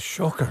 That's a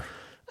shocker.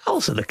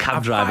 Also, the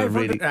cab driver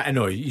really... I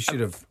know, you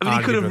should have... I mean,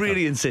 he could have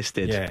really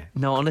insisted. Yeah.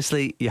 No,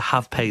 honestly, you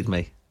have paid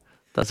me.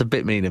 That's a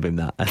bit mean of him,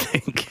 that, I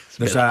think.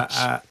 There's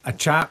a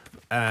chap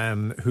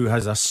who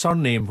has a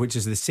surname which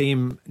is the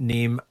same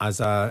name as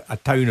a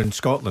town in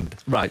Scotland.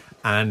 Right.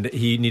 And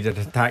he needed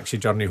a taxi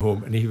journey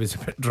home, and he was a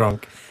bit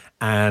drunk.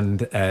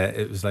 And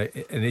it was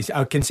like... And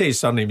I can say his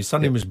surname. His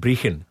surname was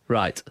Brechin.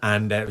 Right.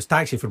 And it was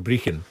taxi for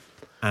Brechin.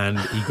 And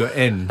he got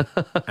in,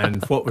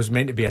 and what was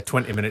meant to be a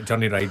 20-minute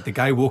journey ride, the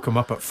guy woke him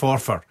up at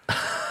Forfar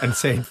and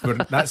said,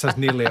 that's as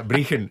nearly at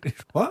Brechin.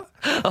 What?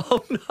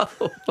 Oh,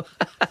 no.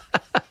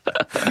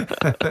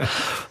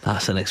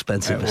 That's an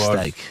expensive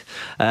mistake.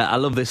 I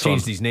love this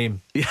Changed his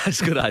name. Yeah,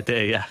 it's a good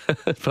idea, yeah.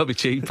 Probably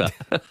cheaper.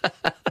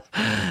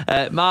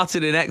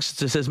 Martin in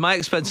Exeter says, my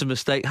expensive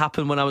mistake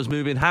happened when I was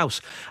moving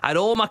house. I had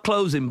all my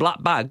clothes in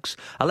black bags.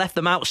 I left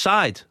them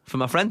outside for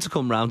my friend to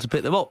come round to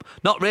pick them up,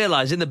 not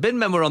realising the bin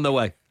men were on their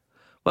way.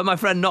 When my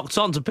friend knocked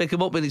on to pick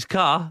him up in his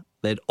car,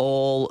 they'd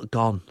all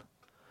gone.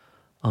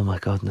 Oh, my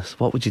goodness.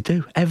 What would you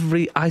do?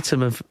 Every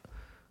item of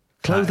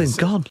clothing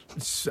gone.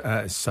 It's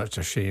such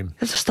a shame. You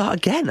have to start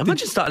again.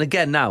 Imagine starting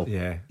again now.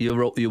 Yeah.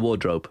 Your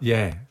wardrobe.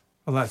 Yeah.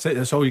 Well, that's it.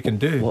 That's all you can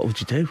do. What would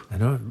you do? I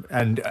know.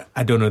 And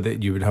I don't know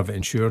that you would have it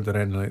insured or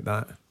anything like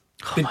that.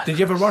 Did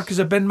you ever work as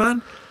a bin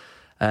man?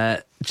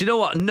 Do you know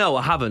what? No,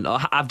 I haven't.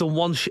 I've done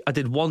one. I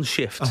did one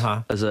shift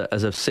as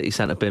a city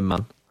centre bin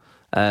man.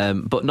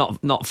 But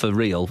not for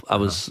real. I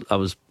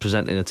was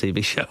presenting a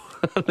TV show.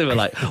 They were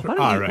like,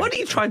 why don't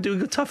you try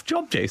doing a tough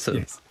job, Jason?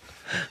 Yes.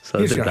 So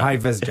here's your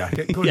high-vis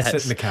jacket. Go and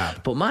sit in the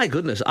cab. But my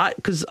goodness,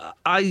 because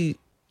I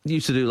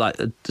used to do like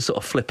a sort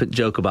of flippant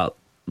joke about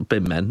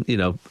bin men, you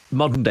know,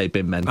 modern day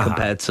bin men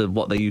compared to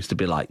what they used to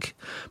be like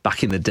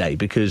back in the day,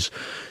 because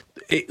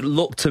it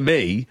looked to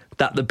me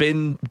that the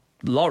bin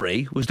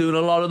lorry was doing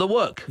a lot of the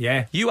work.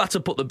 Yeah. You had to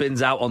put the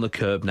bins out on the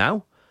curb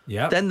now.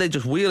 Yeah. Then they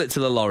just wheel it to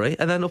the lorry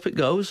and then up it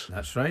goes.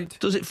 That's right.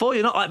 Does it for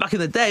you. Not like back in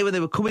the day when they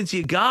would come into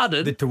your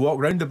garden. They had to walk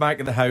round the back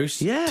of the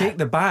house. Yeah. Take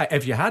the bag.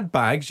 If you had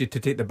bags, you had to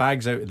take the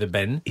bags out of the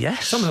bin.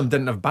 Yes. Some of them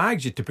didn't have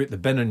bags. You had to put the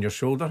bin on your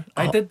shoulder.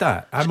 I did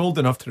that. I'm old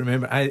enough to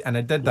remember. I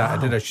did that. Wow.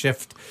 I did a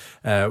shift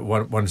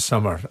one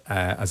summer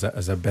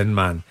as a bin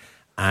man.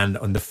 And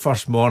on the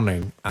first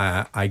morning,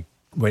 I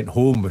went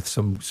home with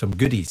some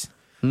goodies.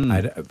 I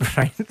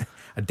had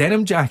a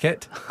denim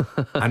jacket,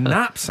 a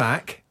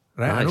knapsack.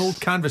 Right, nice. An old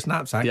canvas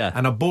knapsack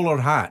and a bowler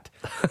hat.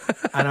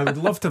 And I would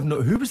love to have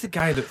known who was the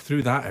guy that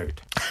threw that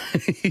out.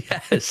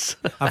 Yes.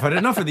 I've had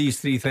enough of these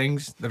three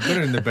things. They're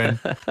going in the bin.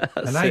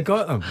 And I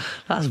got them.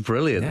 That's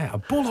brilliant. Yeah, a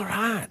bowler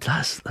hat.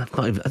 That's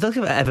not even, I don't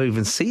think I've ever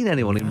even seen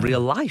anyone in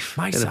real life.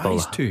 My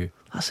size too.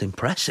 That's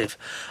impressive.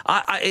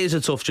 It is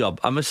a tough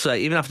job, I must say.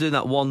 Even after doing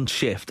that one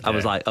shift, I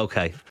was like,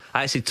 okay.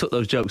 I actually took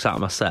those jokes out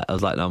of my set. I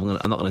was like, no,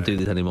 I'm not going to do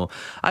this anymore.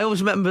 I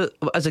always remember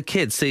as a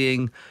kid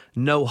seeing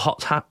no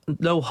hot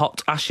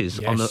ashes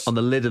on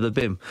the lid of the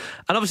bin.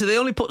 And obviously they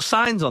only put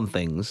signs on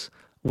things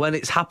when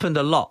it's happened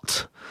a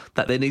lot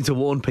that they need to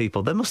warn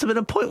people. There must have been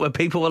a point where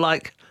people were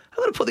like, I'm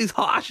going to put these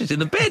hot ashes in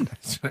the bin.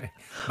 That's right.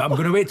 But I'm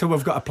going to wait till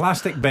we've got a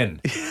plastic bin.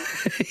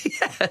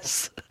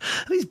 Yes.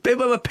 These bin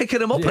men were picking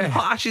them up and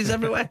hot ashes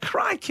everywhere.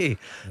 Crikey.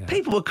 Yeah.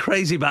 People were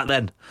crazy back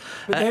then.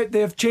 But they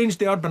have changed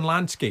the urban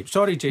landscape.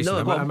 Sorry,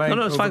 Jason.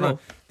 No, it's fine.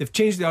 They've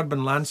changed the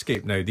urban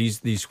landscape now, these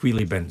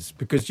wheelie bins,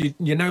 because you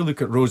now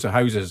look at rows of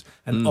houses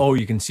and all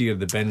you can see are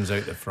the bins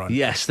out the front.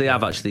 Yes, they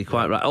have actually,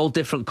 quite right. All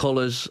different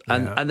colours.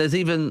 And there's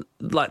even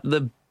like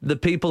the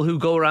people who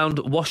go around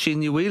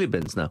washing your wheelie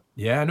bins now.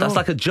 Yeah, I know. That's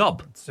like a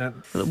job.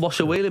 Wash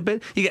a wheelie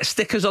bin. You get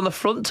stickers on the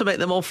front to make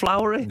them all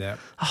flowery. Yeah.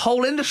 A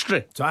whole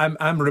industry. So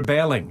I'm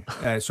rebelling.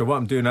 So what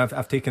I'm doing,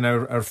 I've taken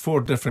our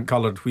 4 different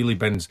coloured wheelie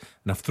bins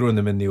and I've thrown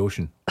them in the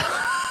ocean.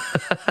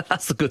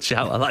 That's a good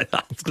shout. I like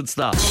that. It's a good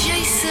start.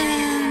 Jason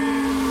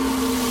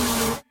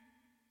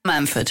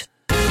Manford.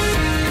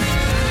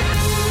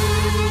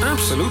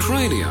 Absolute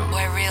Radio.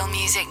 Where real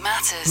music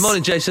matters.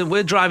 Morning, Jason.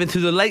 We're driving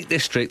through the Lake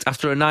District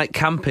after a night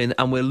camping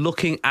and we're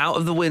looking out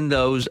of the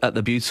windows at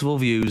the beautiful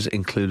views,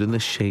 including the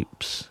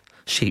sheeps.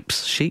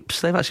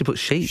 Sheeps? They've actually put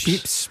sheeps.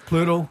 Sheeps,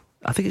 plural.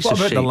 I think it's what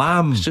just about sheep. the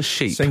lamb? It's just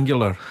sheep.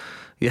 Singular.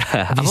 Yeah.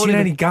 Have you seen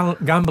any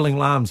gambling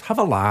lambs? Have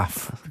a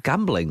laugh.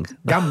 Gambling?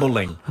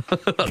 Gambling.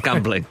 Not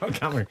gambling. Not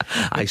gambling.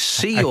 I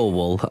see your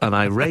wool and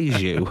I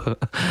raise you.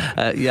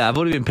 I've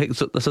only been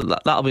picked up. So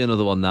that'll be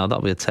another one now.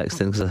 That'll be a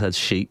text in because I said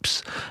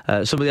sheeps.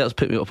 Somebody else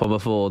picked me up on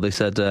before. They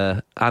said,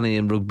 Annie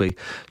in Rugby.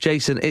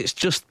 Jason, it's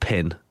just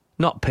pin,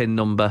 not pin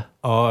number.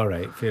 All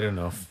right, fair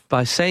enough.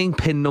 By saying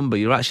pin number,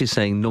 you're actually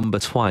saying number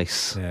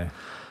twice. Yeah.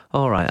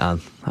 All right, Anne.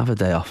 Have a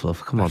day off,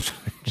 love. Come on.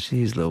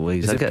 Jeez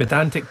Louise. Is it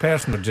pedantic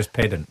person or just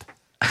pedant?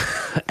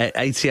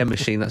 ATM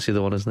machine, that's the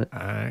other one, isn't it?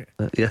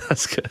 Yeah,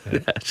 that's good.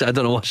 Yeah. I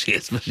don't know what she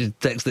is, but she's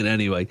texting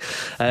anyway.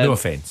 No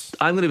offence.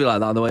 I'm going to be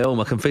like that on the way home.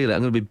 I can feel it.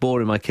 I'm going to be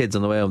boring my kids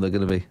on the way home. They're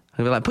going to be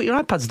like, put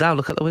your iPads down,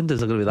 look at the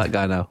windows. I'm going to be that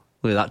guy now. I'm going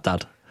to be that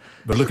dad.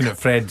 We're looking at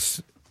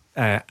Fred's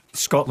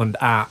Scotland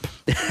app.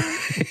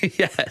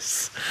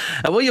 Yes.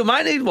 Well, you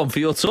might need one for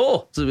your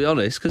tour, to be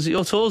honest, because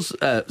your tour's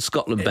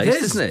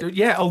Scotland-based, isn't it?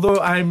 Yeah, although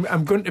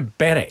I'm going to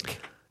Berwick.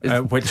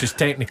 Which is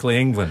technically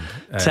England.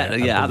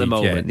 Technically, at the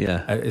moment,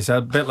 yeah. It's a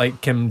bit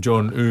like Kim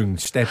Jong-un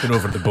stepping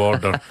over the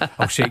border.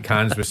 I'll shake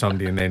hands with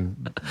somebody and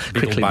then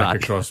beetle back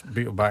across.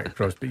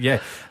 But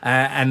yeah,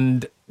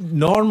 and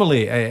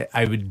normally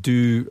I would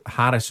do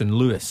Harris and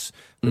Lewis,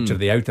 which are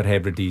the Outer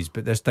Hebrides,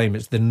 but this time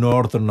it's the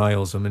Northern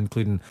Isles. I'm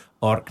including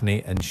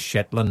Orkney and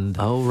Shetland.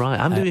 Oh, right.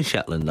 I'm doing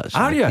Shetland,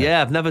 actually. Are you?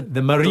 Yeah, I've never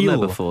done there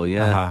before,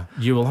 yeah.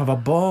 You will have a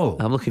ball.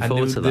 I'm looking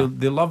forward to that.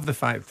 They love the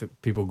fact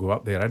that people go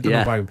up there. I don't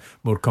know why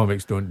more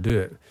comics don't do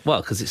it. Well,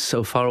 because it's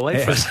so far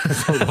away from us.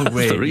 It's a long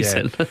way. That's the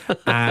reason.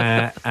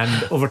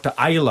 And over to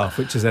Islay,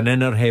 which is an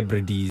Inner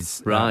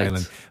Hebrides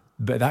island.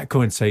 But that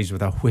coincides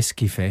with a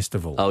whiskey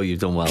festival. Oh, you've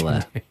done well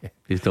there.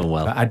 You've done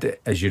well. But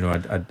as you know,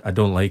 I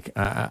don't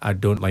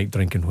like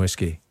drinking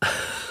whiskey.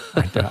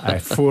 I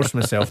force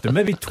myself to.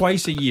 Maybe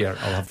twice a year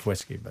I'll have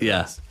whiskey. But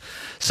yeah.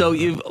 So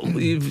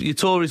your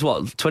tour is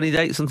what, 20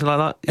 dates, something like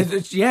that?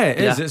 It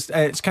is.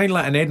 It's kind of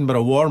like an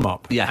Edinburgh warm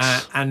up.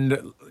 Yes.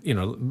 And you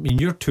know, I mean,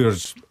 your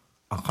tour's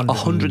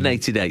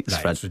 180 dates,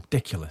 Fred. It's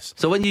ridiculous.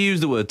 So when you use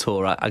the word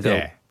tour, I go.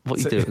 Yeah. What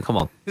are you doing? Come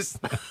on.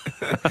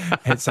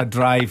 It's a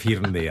drive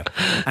here and there,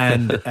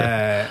 and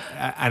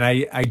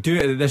I do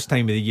it at this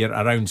time of the year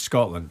around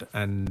Scotland,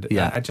 and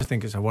I just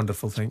think it's a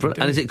wonderful thing to do.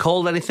 And is it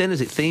called anything?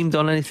 Is it themed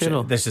on anything?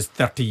 Or? This is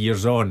 30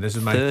 years on. This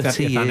is my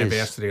 30th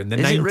anniversary on the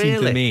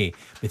 19th of May.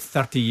 With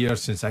 30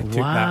 years since I took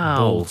that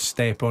bold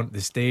step onto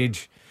the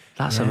stage.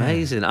 That's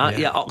amazing.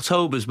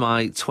 October's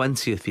my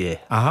 20th year.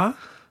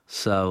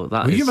 So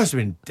that you must have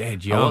been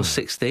dead young. I was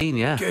 16,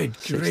 yeah. Good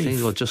 16,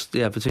 grief. or just,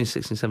 between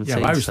 16 and 17.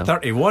 Yeah, I was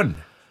 31,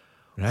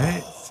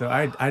 right? So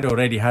I'd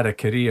already had a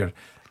career.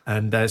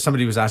 And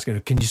somebody was asking,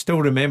 can you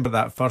still remember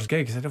that first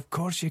gig? I said, of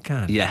course you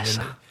can. Yes.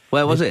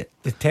 Where was it?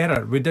 The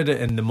Terror. We did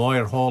it in the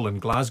Moir Hall in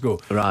Glasgow.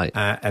 Right.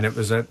 And it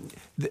was the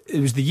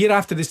year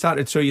after they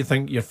started So You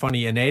Think You're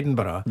Funny in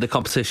Edinburgh. The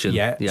competition.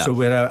 Yeah. So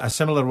we're a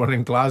similar one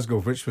in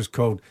Glasgow, which was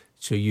called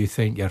So You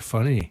Think You're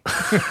Funny.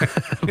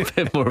 A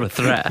bit more of a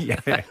threat.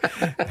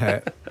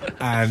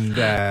 And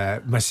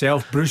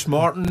myself, Bruce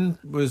Morton,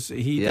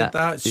 did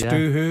that.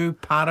 Stu Who,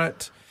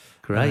 Parrot.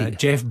 Great.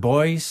 Jeff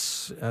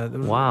Boyce.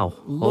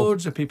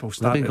 Loads of people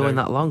started. They've been going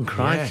that long,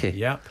 crikey.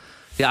 Yeah.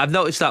 Yeah, I've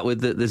noticed that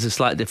there's a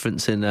slight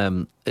difference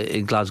in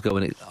Glasgow.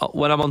 And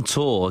when I'm on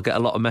tour, I get a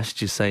lot of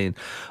messages saying,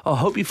 "Oh, I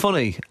hope you're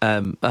funny.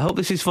 I hope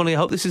this is funny. I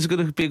hope this is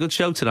going to be a good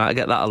show tonight." I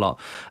get that a lot.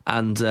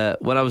 And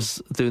when I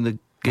was doing the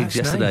gigs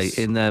yesterday,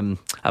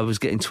 I was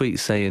getting tweets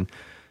saying,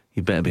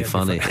 "You better be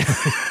funny.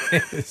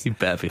 You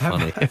better be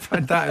funny." I've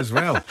had that as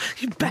well.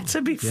 You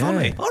better be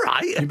funny. All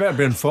right. You better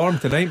be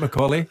informed tonight,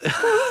 Macaulay.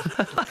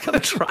 Like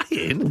I'm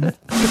trying.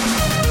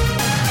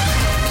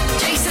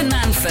 Jason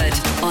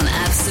Manford on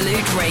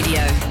Absolute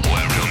Radio.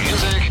 Where real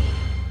music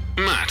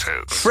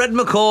matters. Fred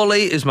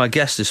Macaulay is my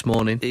guest this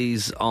morning.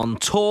 He's on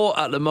tour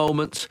at the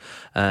moment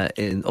up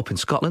in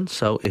Scotland.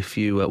 So if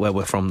you where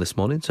we're from this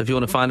morning. So if you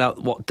want to find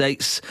out what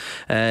dates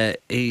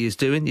he is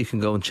doing, you can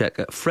go and check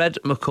at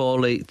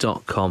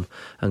fredmacaulay.com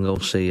and go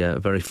see a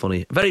very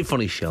funny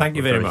show. Thank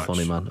you very much.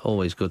 Funny man,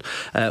 always good.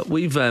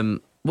 We've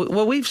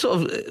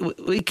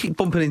keep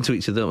bumping into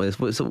each other, don't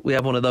we? So we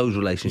have one of those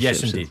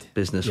relationships. Yes, indeed. In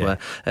business, where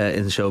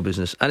in the show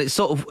business, and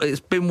it's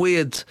been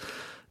weird.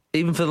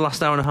 Even for the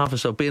last hour and a half or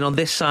so, being on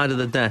this side of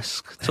the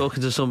desk,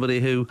 talking to somebody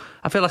who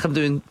I feel like I'm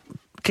doing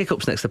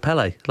kick-ups next to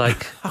Pele.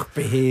 Like,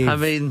 behave. I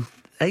mean,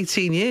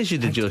 18 years you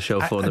did your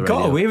show for the radio. I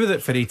got away with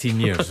it for 18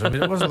 years. I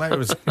mean, it wasn't like it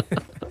was.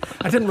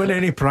 I didn't win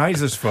any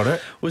prizes for it.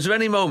 Was there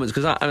any moments?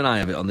 Because I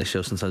have it on this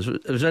show sometimes.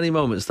 Was there any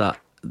moments that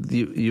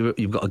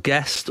you've got a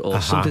guest or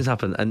something's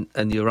happened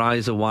and your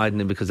eyes are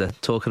widening because they're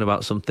talking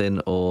about something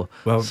or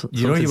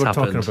you were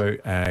talking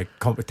about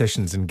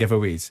competitions and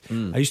giveaways.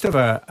 I used to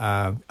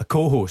have a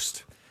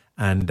co-host.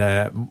 And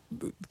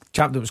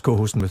chap that was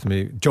co-hosting with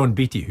me, John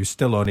Beattie, who's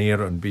still on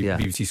air on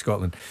BBC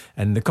Scotland.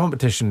 And the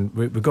competition,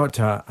 we got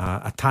to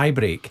a tie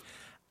break,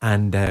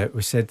 and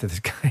we said to this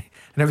guy,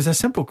 and it was a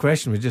simple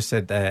question. We just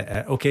said,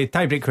 okay,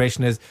 tie break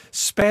question is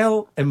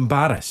spell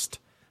embarrassed,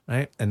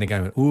 right? And the guy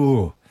went,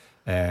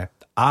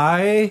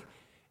 I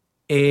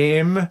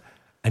am,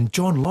 and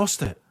John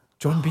lost it.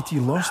 John Beattie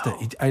lost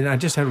it. And I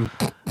just heard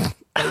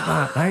like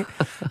that, right?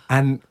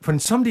 And when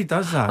somebody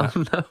does that,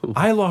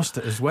 I lost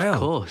it as well. Of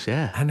course,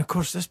 yeah. And of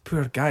course, this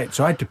poor guy.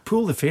 So I had to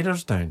pull the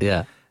faders down.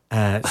 Yeah.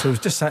 So it was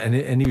just sat,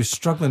 and he was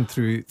struggling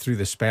through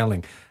the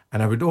spelling.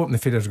 And I would open the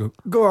faders and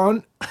go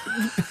on,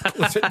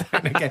 close it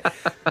down again.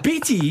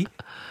 Beattie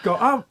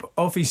got up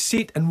off his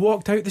seat and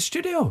walked out the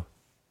studio,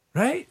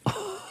 right?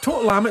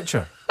 Total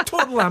amateur.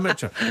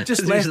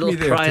 Just left me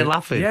there. Crying,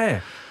 laughing.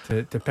 Yeah.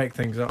 To pick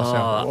things up.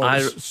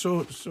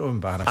 So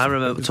embarrassing. I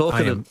remember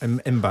talking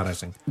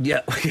embarrassing.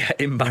 Yeah,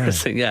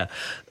 embarrassing. Yeah.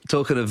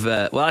 Talking of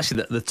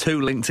actually the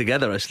two linked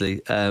together.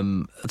 Actually,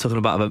 talking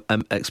about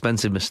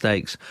expensive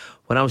mistakes.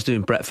 When I was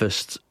doing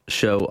breakfast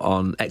show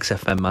on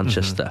XFM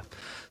Manchester,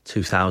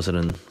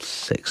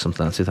 2006,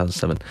 something like that,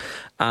 2007.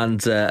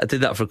 And I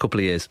did that for a couple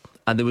of years.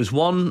 And there was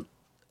one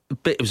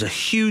bit, it was a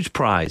huge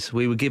prize.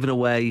 We were giving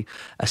away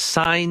a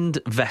signed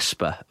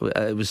Vespa.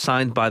 It was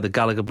signed by the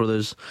Gallagher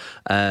brothers.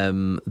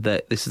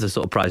 This is the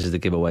sort of prizes they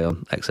give away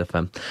on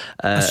XFM.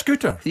 A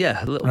scooter?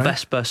 Yeah, a little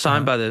Vespa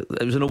signed by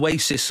it was an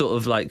Oasis sort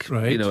of like,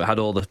 you know, it had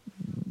all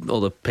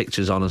the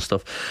pictures on and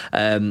stuff.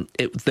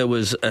 There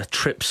was a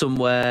trip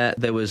somewhere.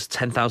 There was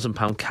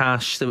 £10,000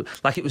 cash.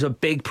 It was a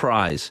big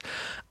prize.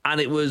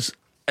 And it was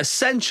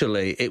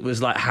essentially, it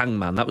was like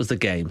Hangman. That was the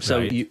game.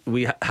 So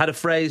we had a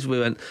phrase. We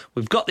went,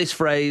 we've got this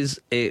phrase.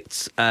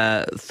 It's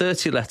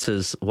 30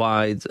 letters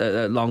wide,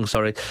 long,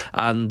 sorry,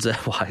 and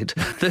wide.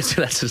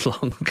 30 letters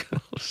long.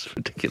 It's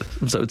ridiculous.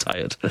 I'm so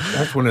tired.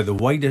 That's one of the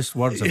widest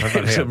words I've ever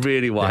heard. It's a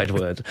really wide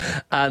word.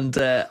 And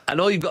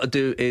all you've got to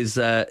do is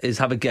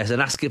have a guess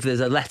and ask if there's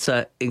a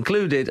letter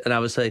included. And I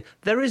would say,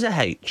 there is a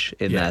H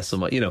in there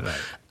somewhere, you know. Right.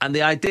 And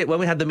the idea, when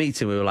we had the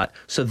meeting, we were like,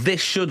 so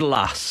this should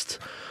last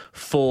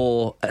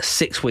for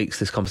 6 weeks,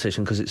 this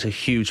competition, because it's a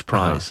huge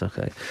prize.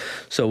 Okay,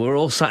 so we're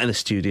all sat in the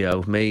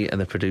studio, me and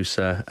the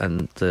producer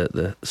and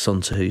the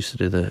son who used to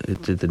do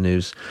the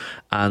news,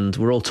 and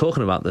we're all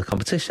talking about the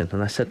competition.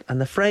 And I said, and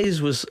the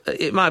phrase was,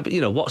 it might be, you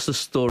know, what's the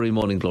story,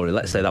 Morning Glory?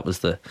 Let's say that was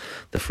the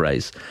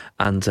phrase.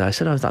 And I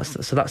said, that's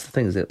the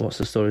thing, is it? What's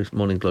the story,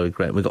 Morning Glory?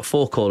 Great. And we've got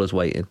 4 callers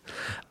waiting,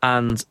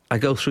 and I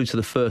go through to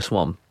the first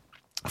one.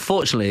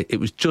 Fortunately, it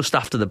was just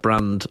after the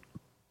Brand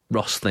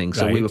Ross thing,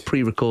 so we were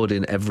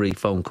pre-recording every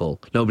phone call.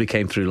 Nobody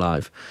came through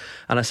live,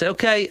 and I say,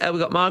 "Okay,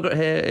 we've got Margaret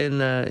here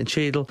in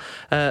Cheadle.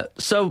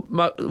 So,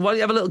 why don't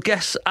you have a little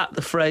guess at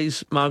the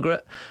phrase,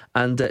 Margaret?"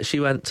 And she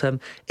went,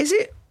 "Is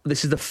it?"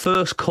 This is the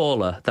first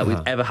caller that we've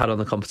ever had on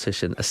the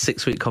competition, a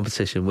 6-week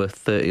competition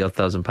worth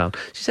 £30,000.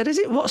 She said, "Is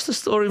it? What's the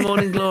story,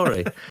 Morning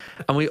Glory?"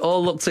 And we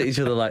all looked at each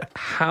other like,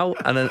 "How?"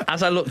 And then,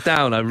 as I looked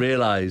down, I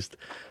realised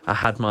I'd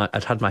had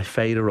my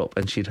fader up,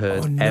 and she'd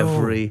heard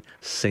every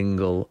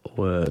single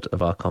word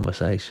of our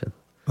conversation.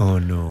 Oh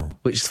no!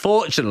 Which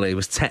fortunately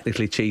was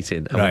technically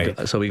cheating,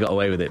 and so we got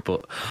away with it.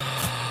 But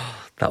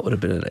that would have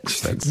been an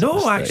expensive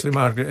mistake. Actually,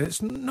 Margaret,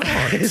 it's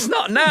not. It's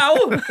not now.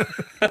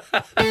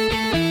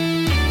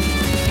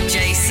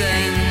 Jason.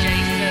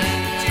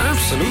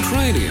 Absolute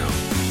Radio.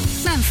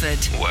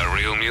 Manford. Where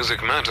real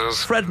music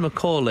matters. Fred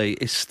Macaulay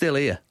is still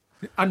here.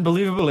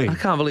 Unbelievably. I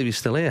can't believe he's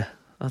still here.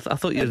 I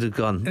thought you'd have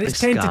gone. And it's this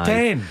 10 guy to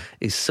 10.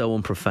 Is so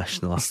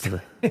unprofessional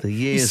after the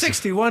years. He's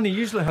 61. He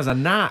usually has a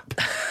nap.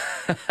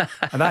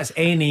 And that's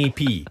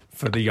NAP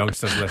for the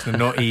youngsters listening,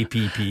 not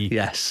APP.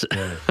 Yes.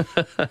 Yeah.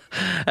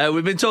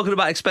 We've been talking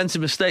about expensive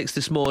mistakes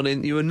this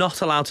morning. You were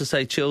not allowed to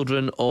say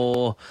children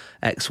or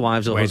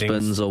ex-wives or weddings,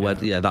 husbands or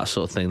that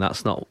sort of thing.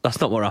 That's not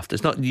what we're after.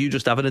 It's not you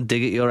just having a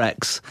dig at your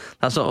ex.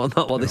 That's not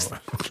what this.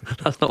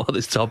 That's not what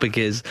this topic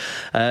is.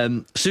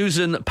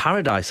 Susan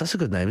Paradise. That's a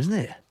good name, isn't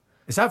it?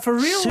 Is that for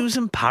real?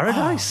 Susan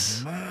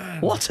Paradise. Oh, man.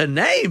 What a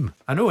name.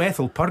 I know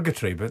Ethel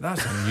Purgatory, but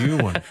that's a new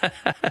one.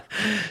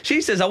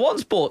 She says, I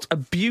once bought a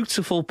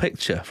beautiful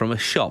picture from a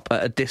shop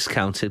at a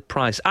discounted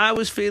price. I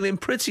was feeling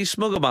pretty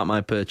smug about my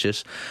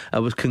purchase. I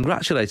was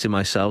congratulating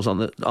myself on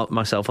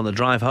the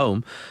drive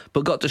home,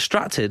 but got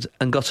distracted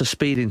and got a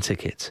speeding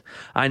ticket.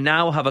 I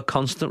now have a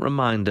constant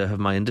reminder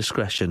of my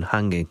indiscretion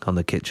hanging on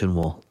the kitchen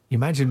wall.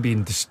 Imagine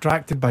being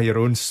distracted by your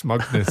own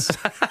smugness.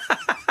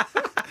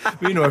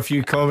 We know a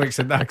few comics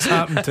that's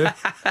happened to.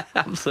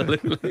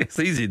 Absolutely. It's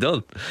easy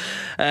done.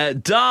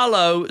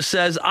 Darlow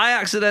says, I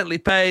accidentally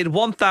paid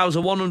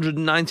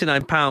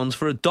 £1,199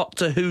 for a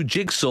Doctor Who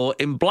jigsaw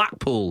in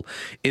Blackpool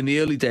in the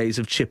early days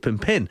of Chip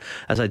and Pin,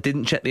 as I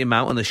didn't check the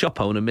amount and the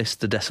shop owner missed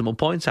the decimal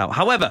points out.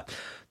 However,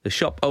 the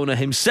shop owner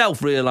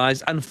himself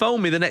realised and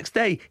phoned me the next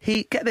day.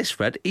 Get this,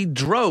 Fred, he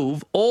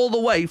drove all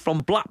the way from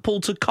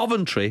Blackpool to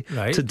Coventry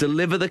to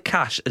deliver the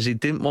cash, as he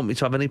didn't want me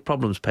to have any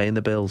problems paying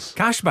the bills.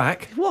 Cash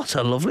back? What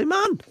a lovely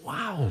man.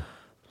 Wow.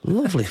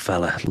 Lovely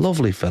fella.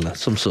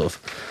 Some sort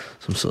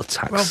of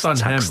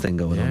tax thing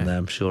going on there,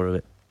 I'm sure of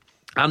it.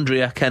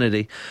 Andrea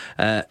Kennedy,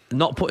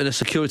 not putting a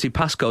security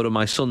passcode on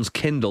my son's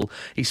Kindle.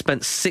 He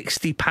spent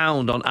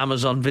 £60 on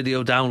Amazon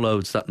video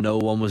downloads that no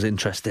one was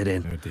interested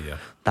in. Oh dear.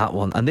 That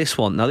one. And this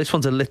one. Now, this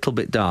one's a little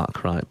bit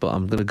dark, right? But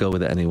I'm going to go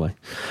with it anyway.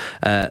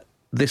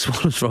 This one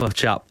was from a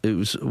chap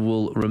who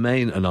will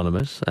remain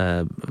anonymous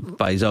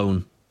by his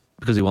own,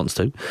 because he wants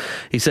to.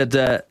 He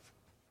said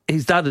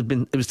his dad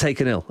was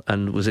taken ill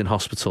and was in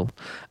hospital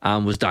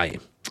and was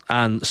dying.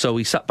 And so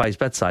he sat by his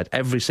bedside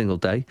every single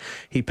day.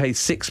 He paid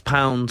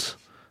 £6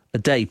 a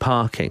day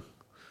parking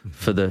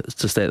to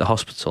stay at the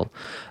hospital.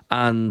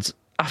 And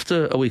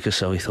after a week or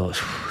so, he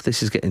thought,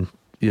 this is getting,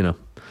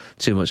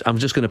 too much. I'm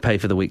just going to pay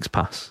for the week's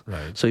pass.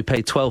 Right. So he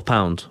paid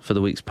 £12 for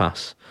the week's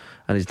pass,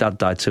 and his dad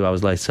died 2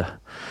 hours later.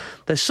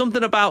 There's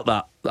something about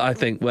that I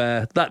think,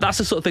 where that's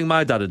the sort of thing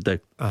my dad would do.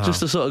 Just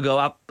to sort of go,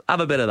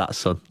 have a bit of that,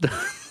 son.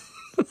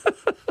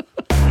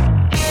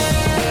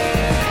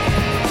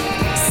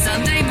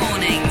 Sunday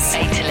mornings,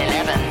 8 till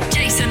 11.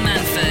 Jason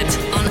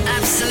Manford on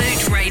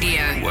Absolute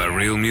Radio. Where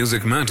Real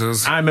Music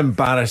Matters. I'm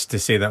embarrassed to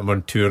say that I'm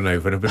on tour now,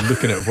 but I've been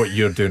looking at what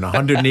you're doing.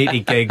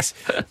 180 gigs,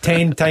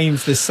 10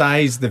 times the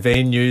size, the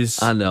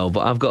venues. I know,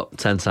 but I've got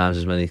 10 times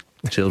as many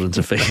children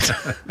to feed.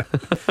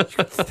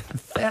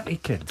 30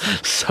 kids.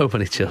 So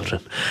many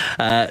children.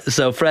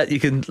 So Fred, you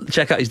can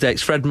check out his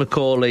dates,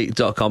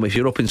 fredmacaulay.com. If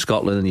you're up in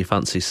Scotland and you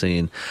fancy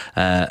seeing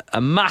a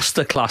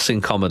masterclass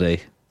in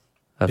comedy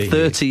of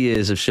 30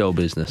 years of show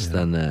business,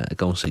 then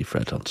go and see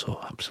Fred on tour.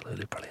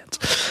 Absolutely brilliant.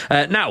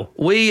 Now,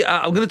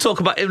 I'm going to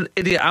talk about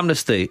Idiot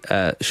Amnesty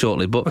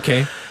shortly, but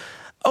Okay.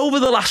 over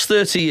the last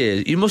 30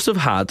 years, you must have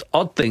had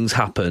odd things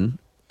happen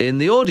in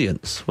the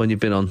audience when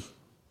you've been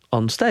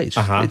on stage.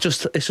 It's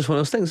just one of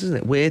those things, isn't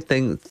it? Weird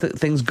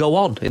things go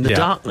on in the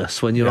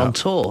darkness when you're on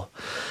tour.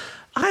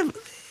 I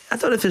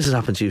don't know if this has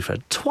happened to you,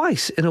 Fred.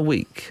 Twice in a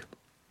week,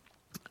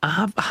 I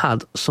have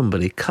had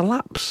somebody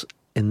collapse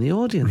in the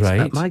audience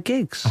at my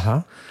gigs.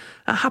 That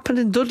happened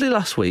in Dudley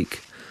last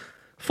week.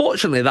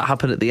 Fortunately, that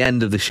happened at the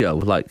end of the show,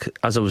 like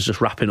as I was just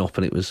wrapping up,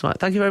 and it was like,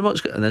 "Thank you very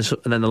much." And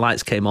then the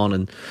lights came on,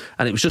 and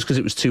it was just because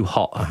it was too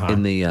hot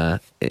in the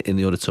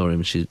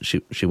auditorium. She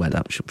went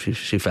up,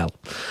 she fell,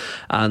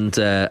 and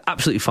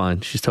absolutely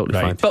fine. She's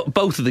totally fine. But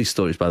both of these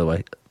stories, by the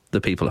way,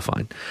 the people are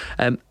fine.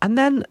 And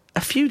then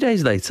a few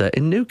days later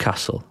in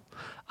Newcastle,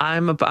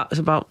 it's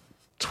about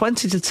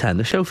 20 to 10.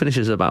 The show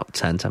finishes about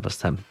 10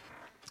 past 10.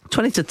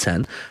 20 to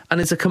 10, and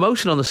there's a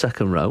commotion on the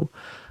second row,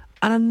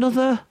 and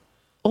another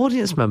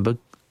audience member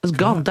has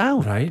gone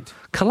down,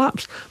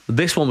 collapsed.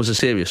 This one was a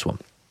serious one.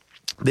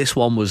 This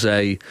one was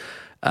there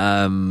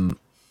was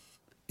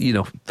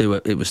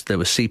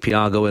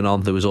CPR going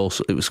on. It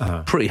was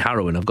pretty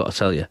harrowing, I've got to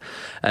tell you.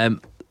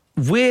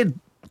 Weird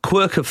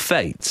quirk of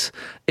fate.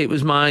 It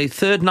was my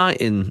third night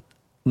in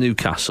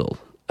Newcastle.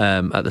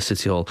 At the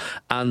City Hall,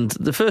 and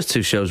the first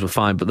two shows were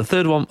fine, but the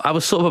third one I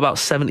was sort of about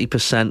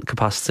 70%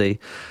 capacity.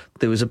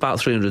 There was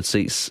about 300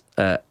 seats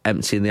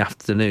empty in the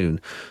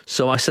afternoon,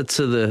 so I said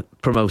to the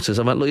promoters,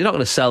 I went, "Look, you're not going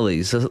to sell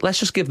these, let's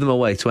just give them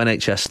away to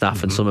NHS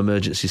staff and some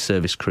emergency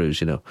service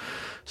crews,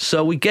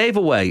 So we gave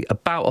away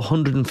about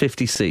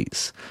 150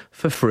 seats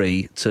for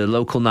free to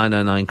local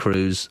 999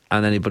 crews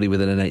and anybody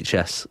with an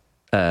NHS.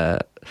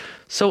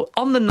 So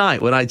on the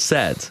night when I'd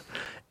said,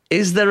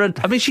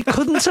 she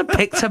couldn't have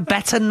picked a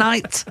better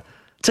night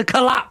to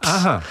collapse.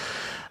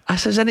 I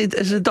said,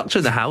 "Is a doctor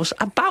in the house?"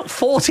 About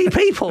 40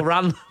 people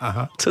ran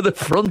to the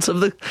front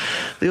of the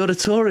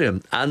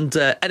auditorium. And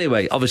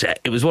anyway, obviously,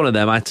 it was one of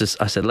them. I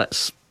said,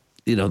 "Let's,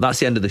 that's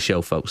the end of the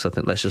show, folks. I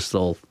think let's just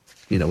all,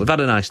 we've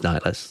had a nice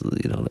night. Let's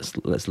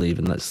leave,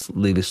 and let's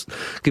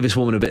give this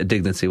woman a bit of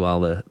dignity while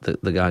the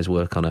guys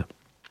work on her."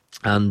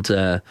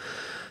 And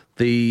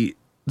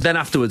then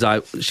afterwards,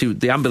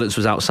 the ambulance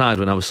was outside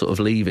when I was sort of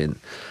leaving.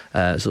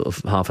 Sort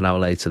of half an hour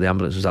later, the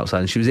ambulance was outside,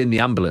 and she was in the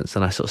ambulance.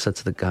 And I sort of said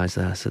to the guys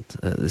there, I said,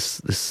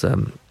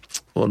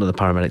 one of the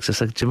paramedics, I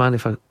said, "Do you mind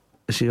if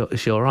is she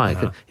all right?"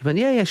 He went,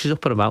 yeah, she's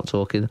up and about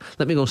talking.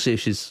 Let me go and see if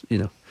she's,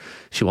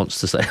 she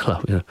wants to say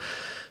hello,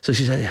 So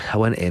she said, yeah. I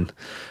went in,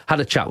 had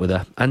a chat with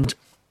her, and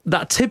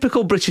that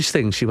typical British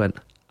thing, she went,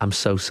 "I'm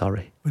so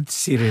sorry."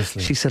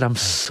 Seriously? She said, "I'm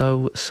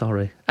so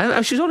sorry."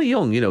 And she's only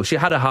young, she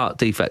had a heart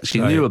defect she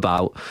knew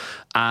about,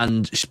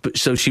 and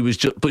so she was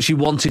but she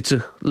wanted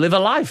to live a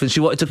life, and she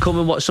wanted to come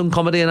and watch some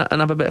comedy and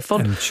have a bit of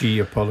fun. And she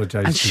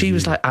apologised. And she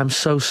was like, "I'm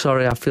so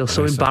sorry, I feel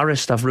so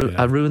embarrassed, I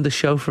ruined the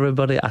show for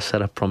everybody." I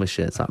said, "I promise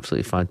you, it's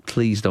absolutely fine.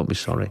 Please don't be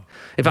sorry."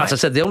 In fact, I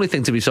said, the only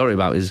thing to be sorry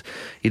about is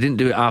you didn't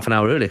do it half an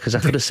hour earlier, because I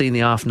could have seen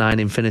the 9:30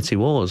 Infinity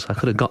Wars. I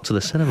could have got to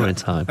the cinema in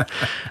time.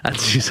 And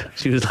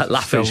she was like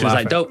laughing. She was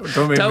like, don't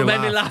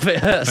make me laugh, it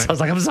hurts. I was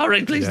like, "I'm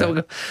sorry, please don't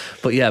go."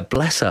 But yeah,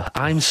 bless her.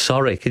 I'm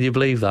sorry. Can you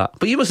believe that?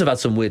 But you must have had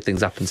some weird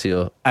things happen to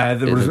you.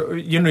 There was,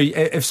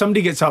 if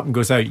somebody gets up and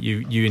goes out,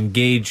 you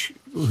engage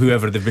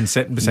whoever they've been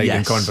sitting beside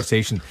in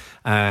conversation.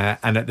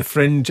 And at the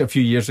Fringe a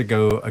few years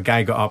ago, a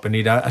guy got up and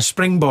he had a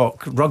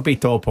Springbok rugby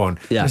top on.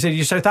 I said,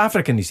 "You're South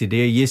African?" He said,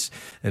 "Yeah, yes."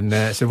 And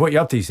I said, "What are you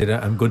up to?" He said,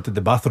 "I'm going to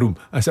the bathroom."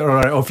 I said, "All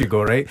right, off you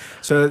go." Right.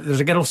 So there's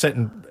a girl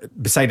sitting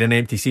beside an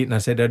empty seat, and I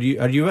said, Are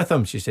you with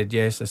him?" She said,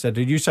 "Yes." I said,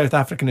 "Are you South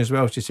African as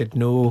well?" She said,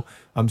 "No,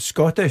 I'm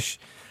Scottish."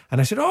 And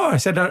I said,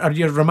 "Are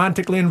you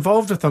romantically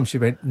involved with him?" She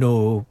went,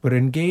 "No, we're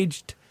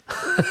engaged."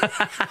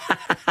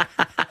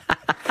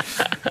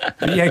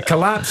 Yeah,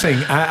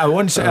 collapsing. I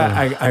once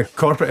a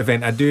corporate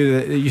event. I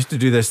used to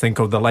do this thing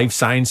called the Life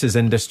Sciences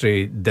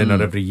Industry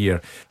dinner every year,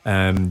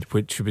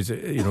 which was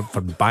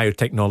for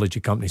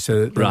biotechnology companies.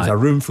 So there was a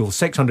room full,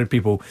 600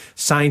 people,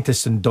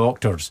 scientists and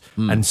doctors,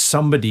 and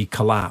somebody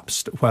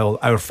collapsed while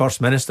our First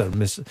Minister,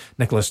 Miss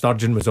Nicola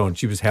Sturgeon, was on.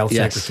 She was Health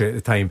Secretary at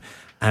the time.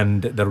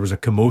 And there was a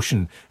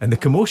commotion, and the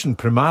commotion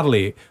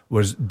primarily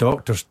was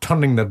doctors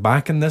turning their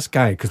back on this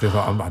guy because they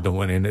thought, "I don't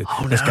want any.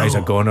 This guy's a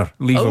goner.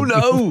 Leave him."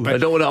 No, I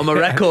don't want it on my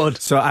record.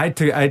 So I had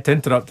to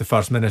interrupt the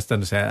First Minister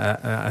and say,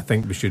 I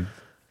think we should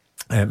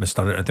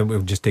Mr. I think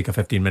we'll just take a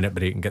 15-minute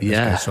break and get this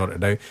guy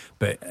sorted out.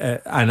 But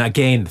and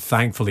again,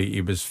 thankfully,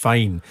 he was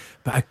fine.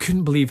 But I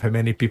couldn't believe how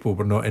many people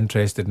were not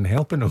interested in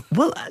helping him.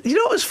 Well, you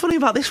know what was funny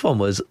about this one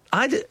was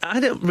I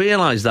didn't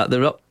realise that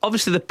there are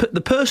obviously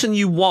the person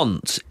you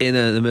want in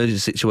an emergency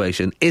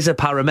situation is a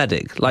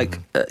paramedic. Like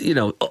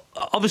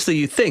obviously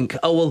you think,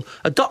 oh well,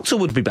 a doctor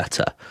would be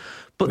better,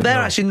 but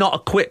they're actually not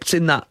equipped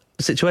in that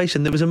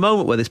situation. There was a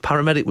moment where this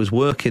paramedic was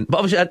working, but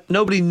obviously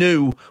nobody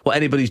knew what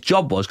anybody's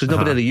job was because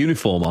nobody had a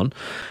uniform on. And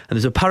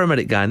there's a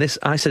paramedic guy, and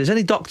I said, "Is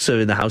any doctor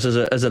in the house?"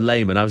 As a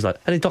layman, I was like,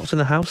 "Any doctor in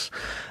the house?"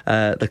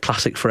 The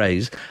classic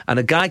phrase. And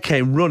a guy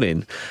came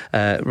running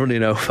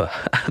over,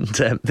 and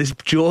this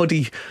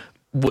Geordie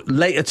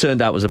later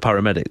turned out was a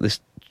paramedic.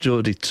 This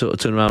Geordie sort of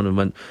turned around and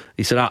went,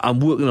 he said, I'm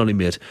working on him,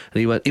 mate. And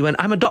he went,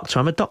 I'm a doctor.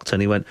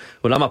 And he went,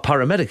 well, I'm a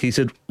paramedic. He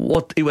said,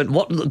 what? He went,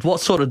 what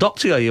sort of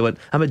doctor are you? He went,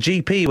 I'm a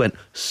GP. He went,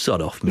 sod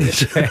off,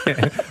 mate.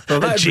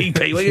 Well, a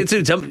GP? What are you going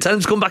to do? Tell him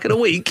to come back in a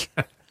week?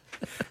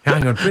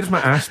 Hang on, where's my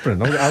aspirin?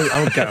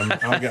 I'll get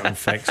him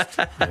fixed.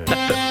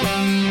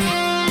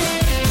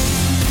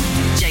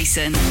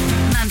 Jason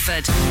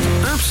Manford.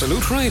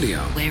 Absolute Radio.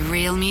 Where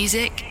real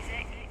music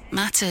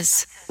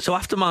matters. So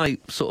after my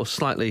sort of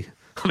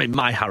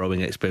my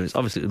harrowing experience,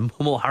 obviously it was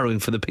more harrowing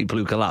for the people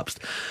who collapsed,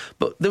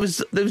 but there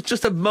was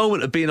just a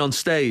moment of being on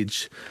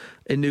stage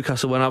in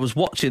Newcastle when I was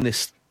watching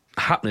this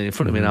happening in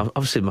front of me, and I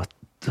was like,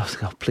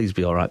 oh, please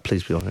be all right,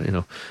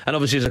 And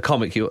obviously as a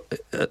comic,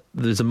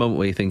 there's a moment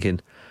where you're thinking,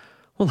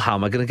 well, how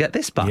am I going to get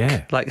this back?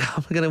 Yeah. Like, how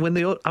am I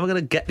going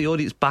to get the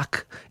audience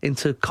back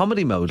into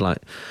comedy mode? Like,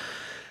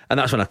 and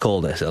that's when I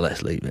called it, so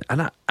let's leave it.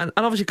 And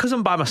obviously because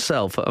I'm by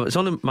myself, it's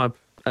only my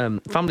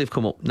family have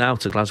come up now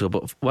to Glasgow,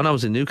 but when I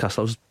was in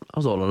Newcastle, I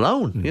was all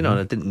alone, and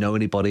I didn't know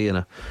anybody, and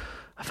I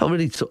felt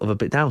really sort of a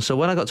bit down. So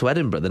when I got to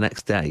Edinburgh the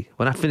next day,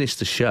 when I finished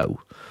the show,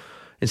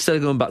 instead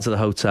of going back to the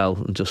hotel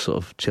and just sort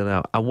of chilling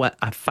out,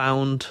 I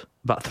found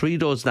about 3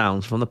 doors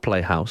down from the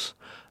Playhouse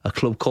a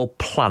club called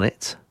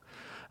Planet,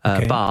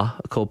 bar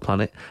called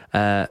Planet,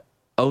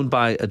 owned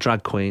by a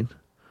drag queen,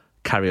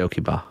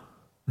 karaoke bar.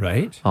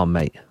 Right. Oh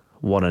mate,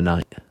 what a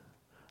night!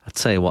 I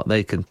tell you what,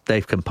 they can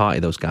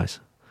party, those guys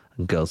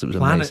and girls. It was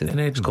Planet amazing.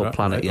 It's called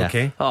Planet, right, yeah.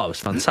 Okay. Oh, it was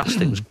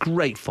fantastic. It was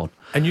great fun.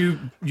 And you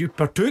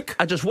partook?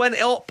 I just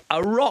went up, I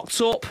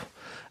rocked up,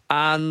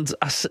 and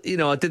I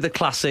did the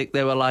classic.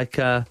 They were like,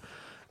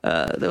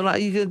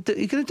 you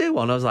gonna do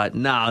one? I was like,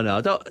 no,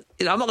 I don't.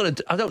 I'm not gonna.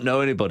 I don't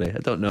know anybody.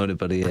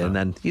 Here. And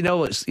then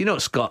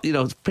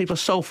people are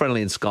so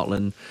friendly in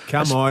Scotland.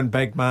 Come on,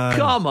 big man.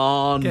 Come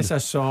on, guess a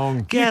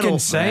song. Get you can up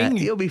sing.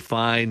 There. You'll be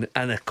fine.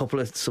 And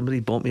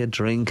somebody bought me a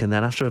drink, and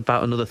then after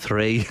about another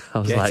 3, I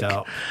was like,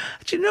 up.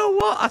 do you know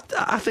what?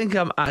 I think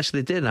I'm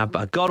actually did. I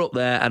got up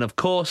there, and of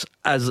course,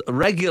 as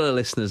regular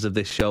listeners of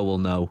this show will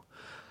know,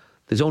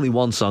 there's only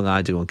one song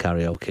I do on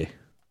karaoke.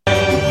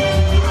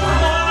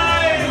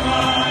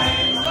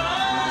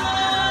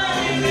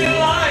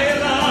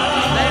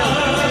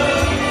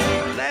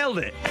 Nailed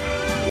it.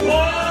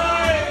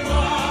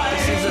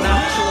 This is an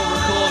actual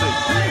recording.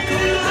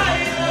 I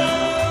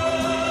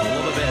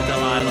love a bit of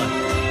Delilah.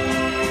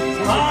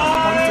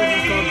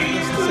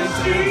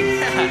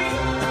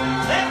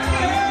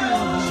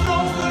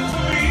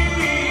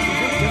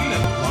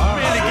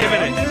 Really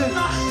giving it.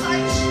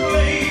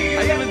 I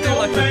even do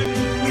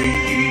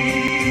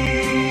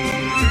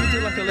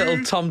like a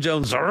little Tom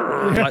Jones. I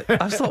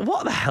was like,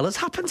 what the hell has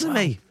happened to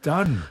me?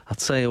 Done. I'll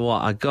tell you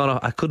what, I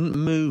couldn't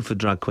move for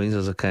drag queens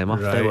as I came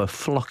off. Right. They were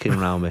flocking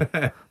around me.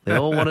 They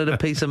all wanted a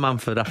piece of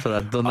Manford after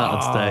I'd done that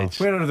on stage.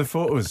 Where are the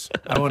photos?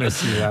 I want to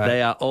see that.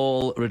 They are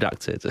all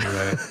redacted.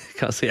 Right.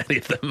 Can't see any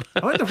of them.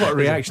 I wonder what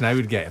reaction I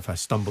would get if I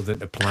stumbled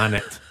into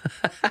Planet.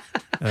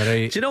 All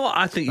right. Do you know what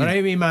I think? All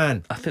right, wee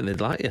man. I think they'd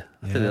like you.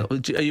 Are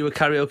you a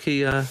karaoke?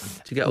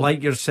 Do you get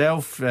like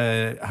yourself?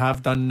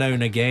 Have done now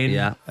and again.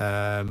 Yeah.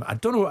 I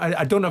don't know.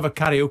 I don't have a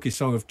karaoke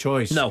song of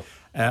choice. No.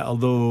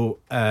 Although,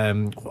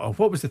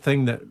 what was the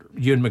thing that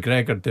Ewan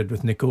McGregor did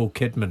with Nicole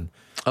Kidman?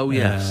 Oh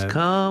yes,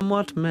 come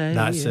what may.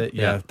 That's it.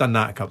 Yeah, I've done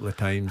that a couple of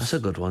times. That's a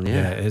good one. Yeah,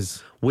 yeah, it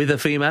is. With a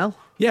female.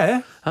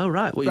 Yeah. Oh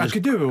right. Well, I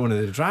could do it with one of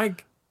the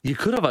drag. You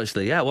could have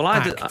actually. Yeah. Well,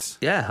 I did. Acts.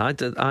 I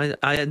did.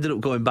 I ended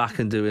up going back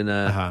and doing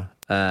a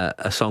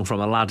song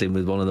from Aladdin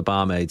with one of the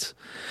barmaids.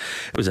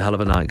 It was a hell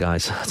of a night,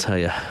 guys, I tell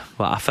you.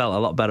 But I felt a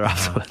lot better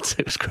afterwards.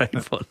 It was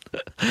great fun.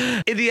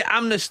 Idiot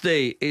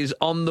Amnesty is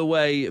on the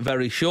way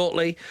very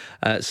shortly,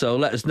 so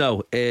let us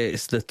know.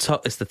 It's the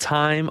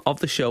time of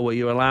the show where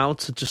you're allowed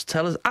to just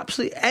tell us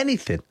absolutely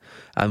anything,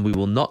 and we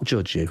will not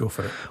judge you. Go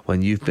for it.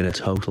 When you've been a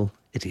total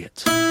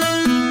idiot.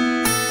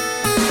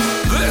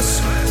 This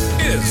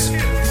is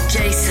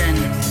Jason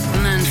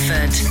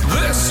Manford.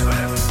 This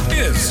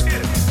is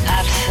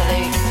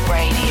Absolute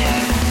Radio.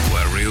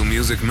 where real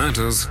music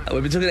matters.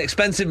 We've been talking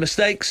expensive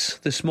mistakes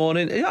this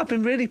morning. Yeah, I've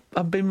been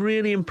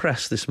really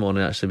impressed this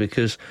morning actually,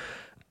 because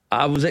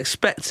I was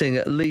expecting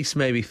at least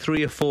maybe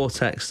 3 or 4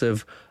 texts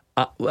of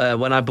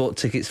when I bought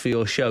tickets for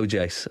your show,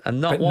 Jace,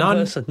 and not But one none?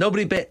 person,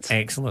 nobody bit.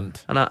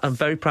 Excellent. And I'm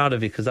very proud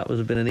of you because that would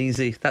have been an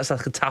easy. That's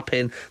like a tap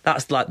in.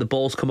 That's like the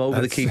balls come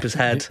over the keeper's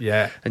head.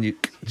 Yeah. And you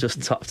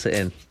just topped it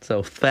in.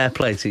 So fair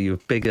play to you.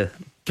 Bigger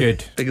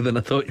Good. than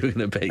I thought you were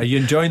going to be. Are you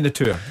enjoying the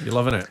tour? You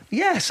loving it?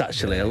 Yes,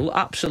 actually,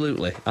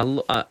 absolutely. I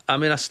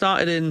mean, I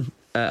started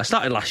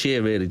last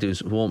year really doing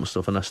some warm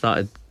stuff, and I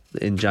started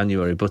in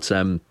January. But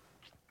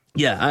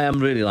yeah, I am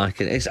really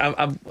liking it.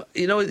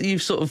 You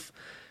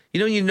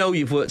know,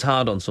 you've worked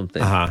hard on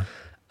something,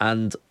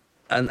 and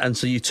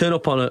so you turn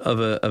up on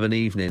of an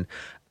evening,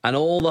 and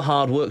all the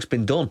hard work's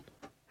been done.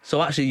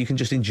 So actually, you can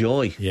just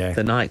enjoy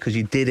the night because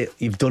you did it.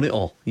 You've done it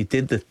all. You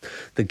did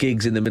the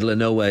gigs in the middle of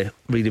nowhere,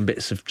 reading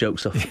bits of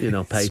jokes off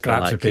paper,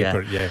 Scraps of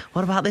paper. Yeah.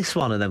 What about this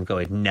one? And them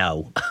going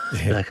no.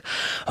 Like,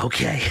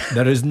 okay.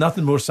 There is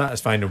nothing more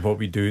satisfying of what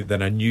we do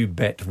than a new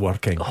bit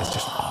working. It's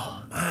just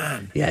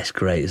man. Yeah, it's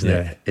great, isn't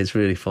it? It's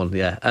really fun.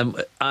 Yeah, I'm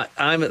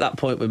at that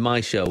point with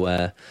my show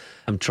where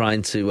I'm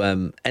trying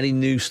to any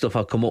new stuff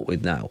I come up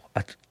with now.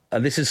 I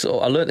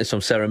learned this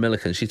from Sarah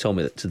Millican. She told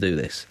me to do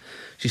this.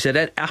 She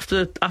said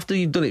after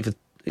you've done it for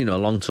a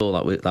long tour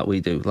that we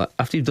do, like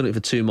after you've done it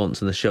for 2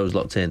 months and the show's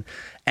locked in,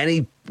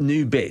 any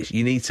new bits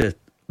you need to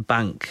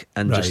bank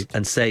and just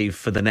save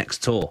for the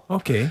next tour.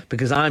 Okay.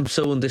 Because I'm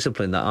so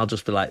undisciplined that I'll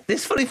just be like,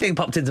 this funny thing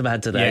popped into my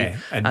head today.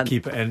 Yeah, and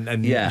keep it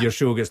and your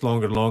show gets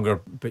longer and longer.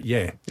 But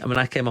yeah, I mean,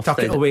 I came off tuck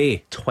stage it away.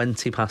 at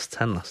 20 past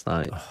 10 last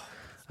night.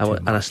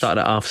 I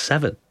started at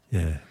 7:30.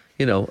 Yeah.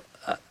 You know,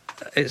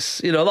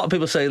 it's a lot of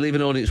people say leave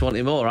an audience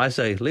wanting more. I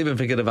say leave them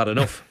thinking I've had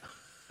enough.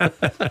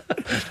 Like,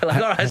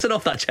 all right, it's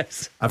enough that,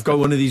 Jess. I've got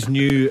one of these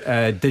new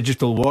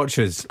digital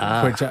watches,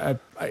 which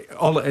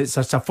it's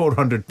a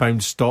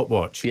 £400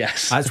 stopwatch.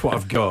 Yes, that's what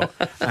I've got,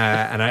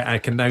 and I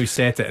can now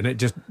set it, and it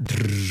just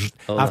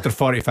after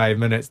 45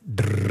 minutes.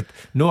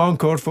 No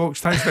encore, folks.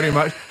 Thanks very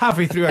much.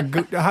 Halfway through a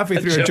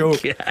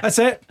joke. Yeah. That's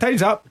it.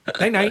 Time's up.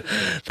 Night.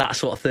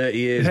 That's what 30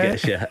 years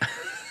gets you.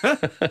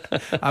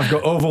 I've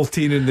got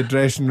Ovaltine in the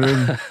dressing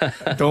room.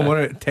 Don't want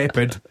it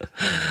tepid.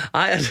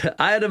 I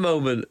had a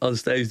moment on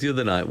stage the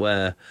other night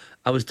where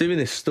I was doing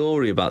this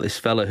story about this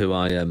fella who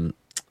I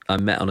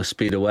met on a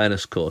speed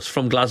awareness course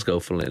from Glasgow,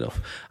 funnily enough,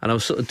 and I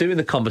was sort of doing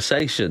the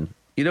conversation.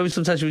 You know,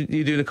 sometimes when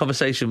you're doing a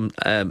conversation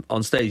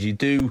on stage, you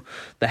do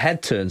the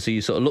head turn, so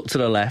you sort of look to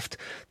the left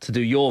to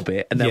do your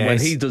bit, and then when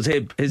he does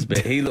his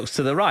bit, he looks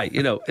to the right.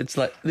 You know, it's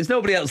like there's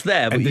nobody else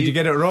there. But and did you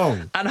get it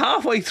wrong? And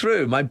halfway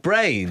through, my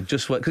brain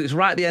just went, because it's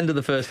right at the end of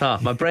the first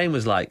half, my brain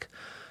was like,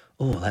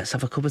 oh, let's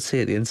have a cup of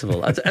tea at the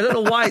interval. I don't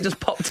know why it just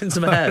popped into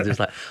my head. It's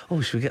like,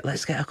 oh,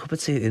 let's get a cup of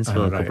tea at the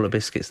interval and a couple of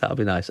biscuits. That'll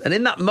be nice. And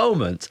in that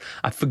moment,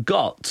 I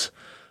forgot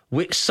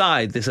which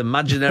side this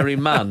imaginary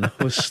man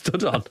was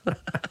stood on.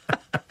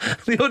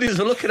 The audience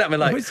were looking at me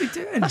like, what's he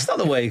doing? That's not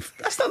the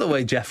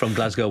way Jeff from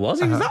Glasgow was.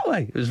 He was that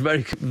way. It was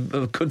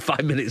a good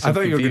 5 minutes. I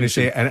thought you were going to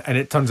say, and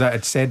it turns out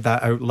I'd said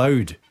that out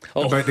loud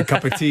about the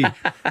cup of tea.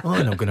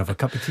 I'm not going to have a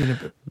cup of tea in a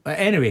bit. But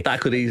anyway,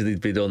 that could easily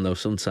be done though.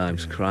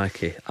 Sometimes,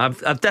 crikey, I've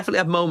definitely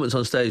had moments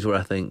on stage where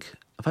I think,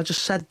 have I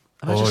just said?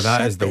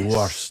 That is the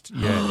worst.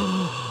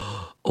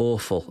 Yeah.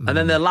 Awful. And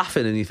then they're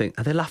laughing and you think,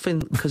 are they laughing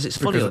because it's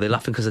funny or are they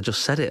laughing because I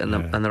just said it and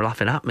they're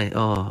laughing at me?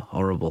 Oh,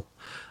 horrible.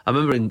 I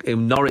remember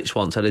in Norwich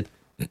once I did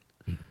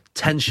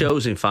 10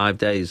 shows in 5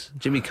 days.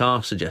 Jimmy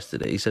Carr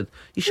suggested it. He said,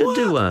 you should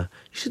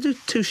do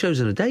 2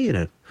 shows in a day, you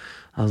know.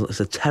 I was like, it's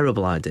a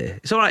terrible idea.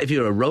 It's all right if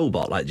you're a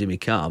robot like Jimmy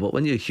Carr, but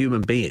when you're a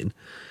human being,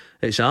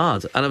 it's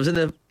hard. And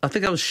I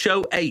think I was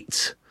show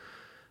 8.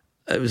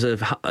 It was a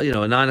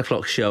 9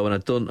 o'clock show, and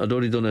I'd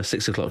already done a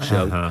 6 o'clock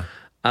show.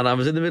 And I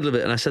was in the middle of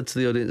it, and I said to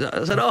the audience,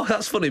 I said, oh,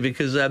 that's funny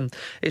because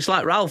it's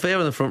like Ralph here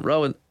in the front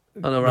row, and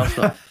no, Ralph's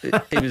not.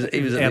 He was at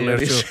the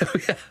earlier show.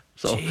 Yeah.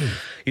 So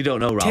you don't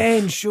know Ralph.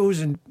 10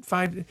 shows in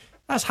 5.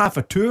 That's half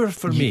a tour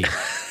for me.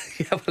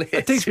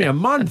 It takes me a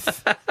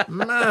month.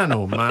 Man,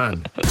 oh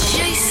man.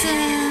 Jason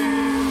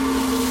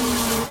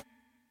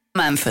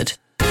Manford.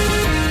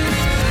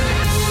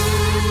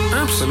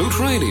 Absolute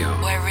Radio.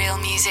 Where real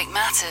music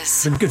matters.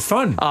 It's been good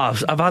fun. I've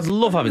had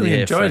love having Really you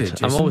here, enjoyed Fred. it,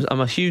 Jason.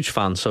 I'm a huge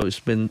fan, so it's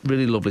been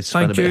really lovely to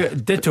spend Thank a you.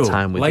 bit Ditto. of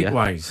time with you.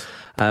 Likewise.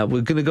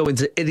 We're going to go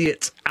into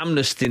Idiot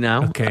Amnesty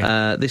now.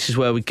 Okay. This is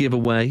where we give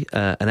away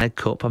an egg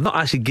cup. I've not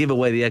actually give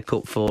away the egg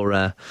cup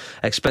for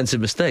expensive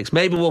mistakes.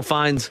 Maybe we'll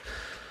find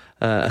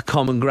a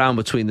common ground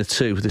between the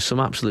two. There's some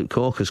absolute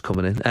corkers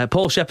coming in.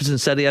 Paul Shepperton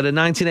said he had a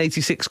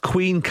 1986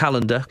 Queen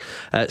calendar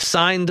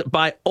signed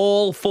by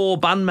all 4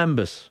 band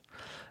members.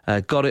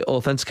 Got it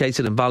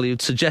authenticated and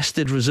valued.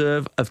 Suggested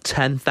reserve of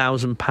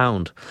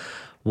 £10,000.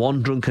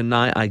 One drunken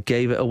night, I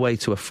gave it away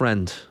to a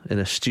friend in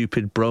a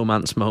stupid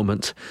bromance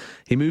moment.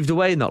 He moved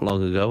away not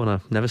long ago, and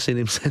I've never seen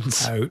him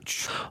since.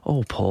 Ouch.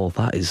 Oh, Paul,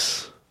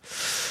 that's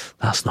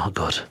not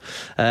good.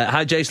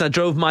 Hi, Jason. I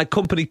drove my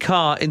company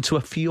car into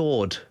a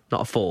fjord,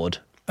 not a Ford.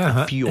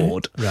 A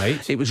fjord.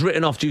 Right. It was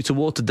written off due to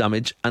water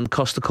damage and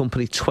cost the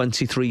company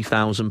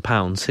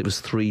 £23,000. It was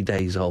 3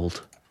 days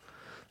old.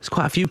 There's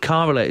quite a few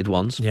car-related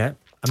ones. Yeah.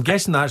 I'm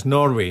guessing that's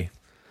Norway.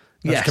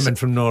 That's Yes. coming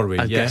from Norway,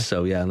 I yeah? guess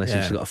so, yeah, unless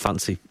he's got a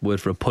fancy word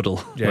for a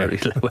puddle Yeah.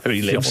 where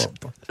he lives.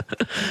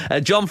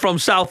 John from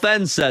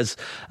Southend says,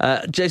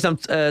 Jason,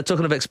 I'm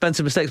talking of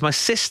expensive mistakes. My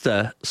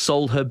sister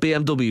sold her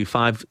BMW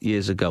 5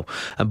 years ago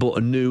and bought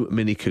a new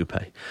Mini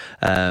Coupe.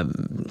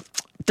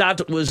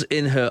 Dad was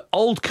in her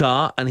old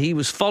car and he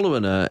was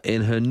following her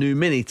in her new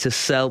Mini to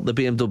sell the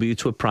BMW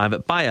to a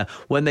private buyer.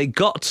 When they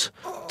got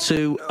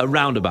to a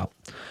roundabout,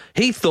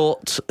 he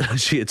thought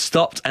she had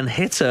stopped and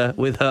hit her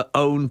with her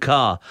own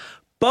car.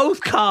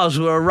 Both cars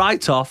were a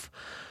write-off,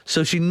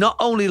 so she not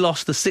only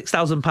lost the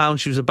 £6,000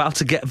 she was about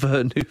to get for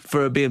her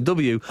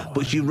BMW,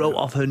 but she wrote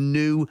off her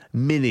new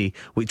Mini,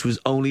 which was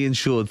only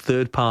insured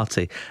third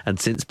party. And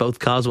since both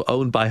cars were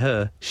owned by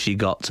her, she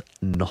got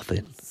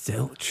nothing.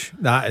 Zilch.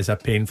 That is a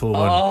painful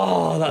one.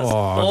 Oh, that's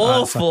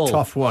awful. That's a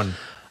tough one.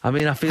 I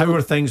mean, I feel... How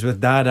are things with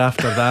Dad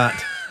after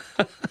that?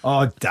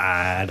 Oh,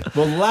 Dad.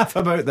 We'll laugh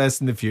about this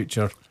in the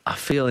future. I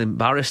feel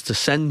embarrassed to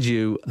send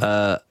you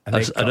An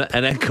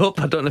egg cup.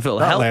 I don't know if it'll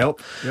That'll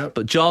help. Yep.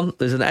 But John,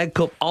 there's an egg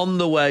cup on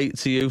the way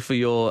to you for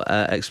your,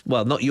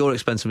 not your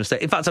expensive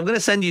mistake. In fact, I'm going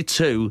to send you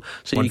two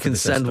so One you for can the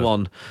send sister.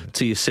 one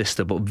to your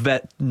sister,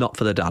 but not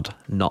for the dad.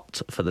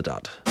 Not for the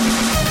dad.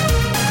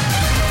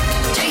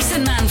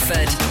 Jason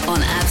Manford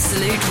on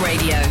Absolute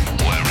Radio.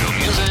 Where real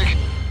music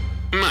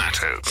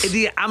matters.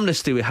 Idiot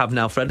Amnesty we have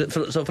now, Fred.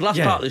 So for the last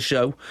Yeah. part of the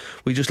show,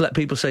 we just let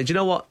people say, do you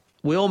know what?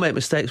 We all make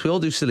mistakes. We all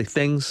do silly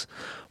things.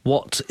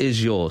 What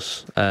is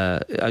yours?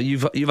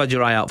 You've had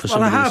your eye out for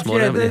Well, I somebody have, this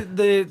morning, yeah. haven't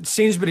you? The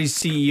Sainsbury's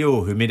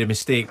CEO who made a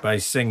mistake by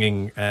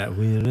singing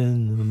 "We're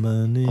in the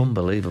money."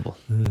 Unbelievable.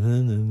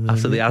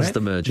 After the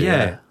Asda merger.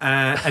 Yeah.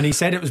 And he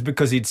said it was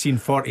because he'd seen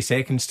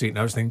 42nd Street, and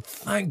I was thinking,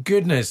 thank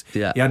goodness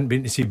he hadn't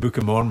been to see Book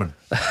of Mormon.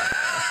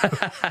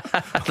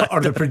 Or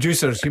the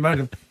producers, you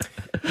imagine.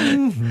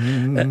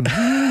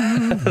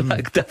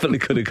 That definitely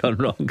could have gone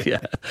wrong.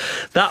 Yeah,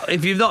 that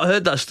if you've not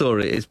heard that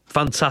story, it's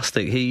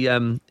fantastic. He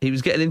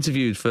was getting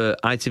interviewed for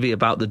ITV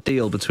about the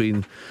deal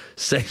between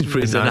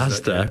Sainsbury's and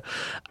Asda,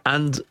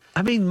 and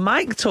I mean,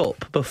 mic'd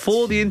up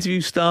before the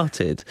interview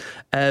started.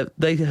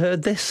 They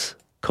heard this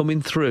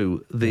coming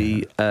through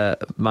the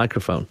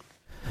microphone.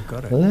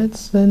 Got it.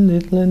 Let's send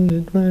it, lend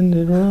it,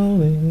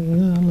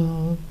 rolling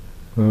along.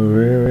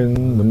 We're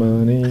in the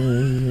money,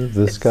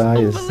 the sky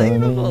is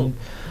unbelievable. sunny.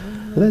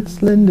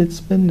 Let's lend it,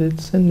 spend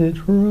it, send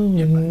it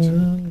rolling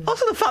along.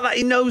 Also, the fact that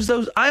he knows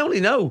those, I only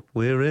know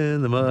we're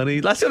in the money.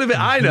 That's the only bit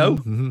I know.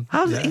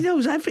 He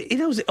knows he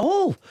knows it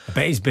all. I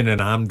bet he's been an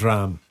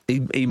Amdram.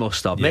 He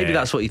must have. Maybe Yeah.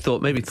 that's what he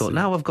thought. Maybe he thought,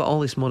 now I've got all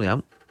this money,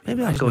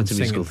 maybe I'll go into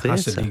musical theatre.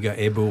 Hasidiga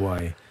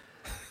Ebowai.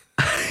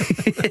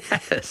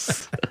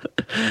 Yes.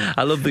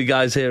 I love the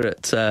guys here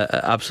at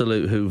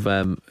Absolute who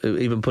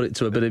even put it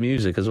to a bit of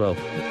music as well.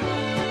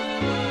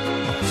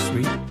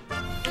 Sweet.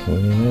 We're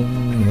in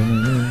the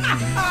money,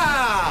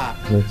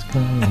 the sky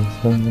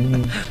is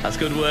sunny. That's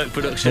good work,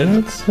 production.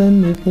 Let's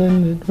send it,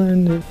 lend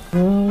it,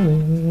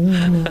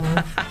 rolling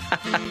along.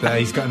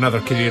 He's got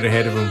another career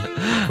ahead of him.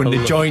 When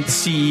the joint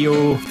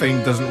CEO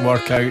thing doesn't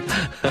work out.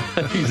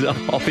 He's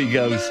off he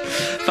goes.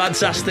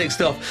 Fantastic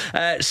stuff.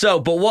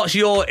 But what's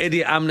your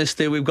idiot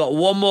amnesty? We've got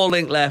one more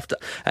link left.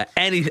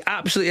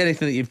 Absolutely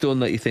anything that you've done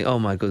that you think, oh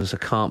my goodness, I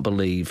can't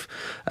believe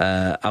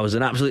I was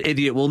an absolute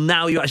idiot. Well,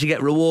 now you actually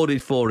get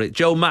rewarded for it.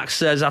 Joe Max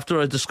says, after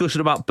a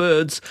discussion about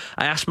birds,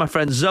 I asked my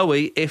friend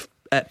Zoe if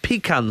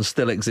pecans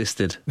still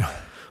existed.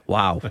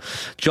 Wow.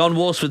 John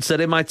Worsford said,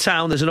 in my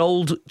town there's an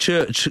old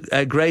church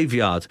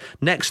graveyard.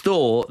 Next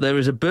door there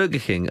is a Burger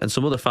King and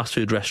some other fast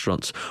food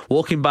restaurants.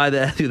 Walking by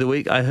there the other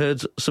week, I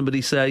heard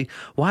somebody say,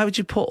 why would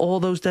you put all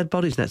those dead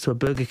bodies next to a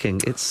Burger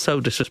King? It's so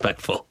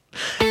disrespectful.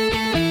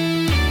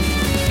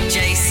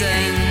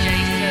 Jason.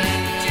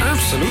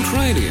 Absolute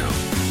Radio.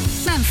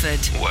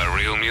 Manford. Where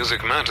real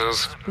music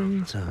matters.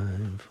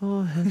 Time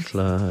for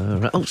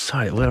Hitler. Oh,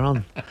 sorry, we're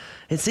on.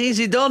 It's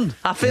easy done.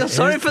 I feel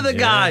sorry for the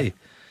guy.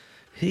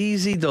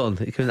 Easy done.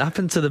 It can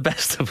happen to the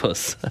best of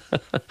us.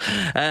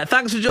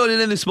 Thanks for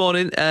joining in this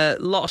morning.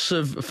 Lots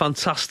of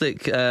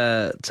fantastic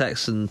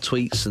texts and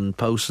tweets and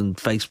posts and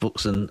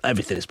Facebooks and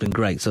everything. It's been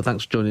great. So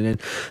thanks for joining in.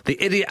 The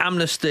Idiot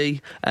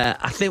Amnesty.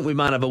 I think we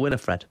might have a winner,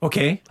 Fred.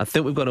 Okay. I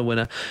think we've got a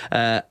winner.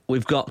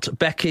 We've got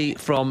Becky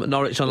from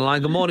Norwich on the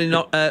line. Good morning,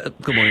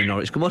 good morning,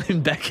 Norwich. Good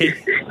morning, Becky.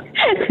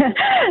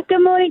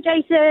 Good morning,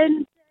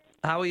 Jason.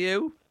 How are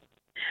you?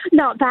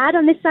 Not bad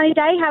on this sunny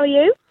day. How are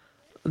you?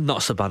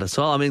 Not so bad at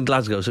all. I'm in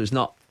Glasgow, so it's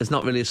not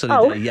really a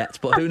sunny day yet.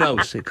 But who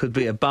knows? It could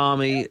be a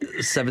balmy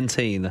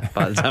 17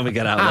 by the time we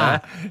get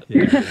out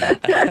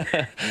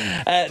there.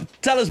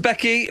 Tell us,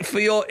 Becky, for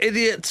the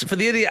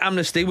Idiot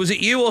Amnesty, was it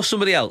you or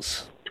somebody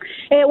else?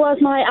 It was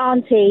my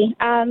auntie.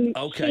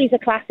 Okay. She's a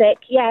classic.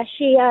 Yeah,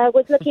 she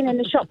was looking in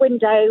the shop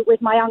window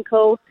with my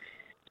uncle,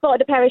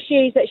 spotted a pair of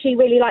shoes that she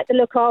really liked the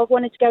look of,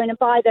 wanted to go in and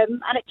buy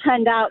them, and it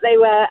turned out they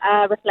were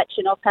a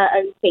reflection of her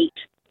own feet.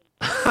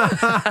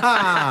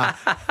 I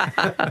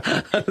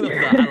love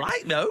that. I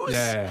like those.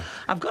 Yeah.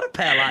 I've got a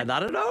pair like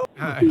that, I don't know.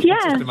 Yeah,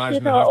 Just she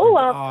imagine thought, her oh,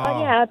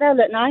 husband. yeah, they'll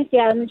look nice.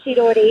 Yeah, and she'd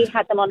already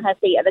had them on her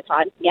feet at the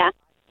time. Yeah.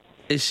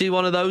 Is she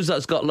one of those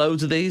that's got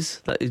loads of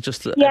these? That is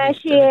just Yeah,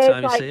 she is.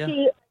 time you Like see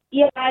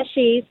her?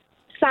 she's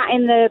sat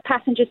in the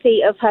passenger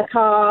seat of her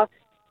car.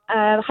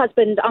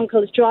 Husband,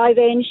 uncle's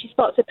driving. She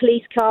spots a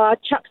police car,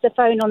 chucks her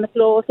phone on the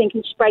floor,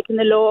 thinking she's breaking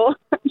the law.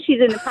 She's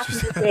in the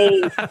passenger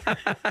seat.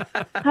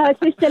 Her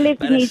sister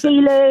lives in New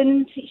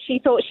Zealand. She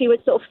thought she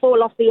would sort of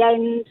fall off the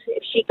end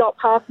if she got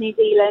past New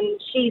Zealand.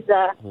 She's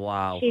a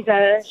one.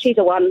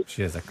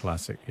 She is a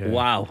classic. Yeah.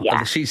 Wow.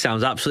 Yeah. She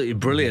sounds absolutely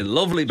brilliant.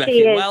 Lovely, Becky. She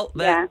is, Well,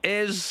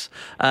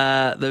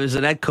 there is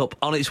an egg cup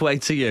on its way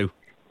to you.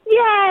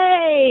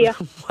 Yay!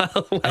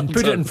 Well And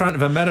put it in front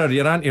of a mirror.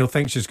 Your auntie will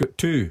think she's got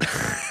two.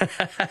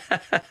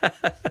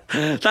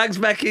 Thanks,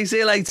 Becky. See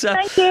you later.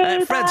 Thank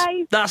you. Fred,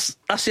 Bye. that's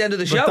the end of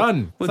the show. We're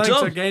done. We're Thanks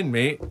done. again,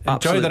 mate. Enjoy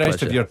Absolute the rest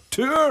pleasure. of your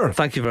tour.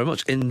 Thank you very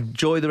much.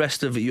 Enjoy the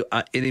rest of your,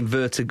 in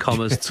inverted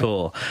commas,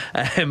 tour.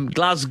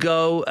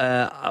 Glasgow,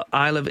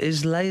 Isle of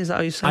Islay, is that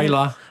how you say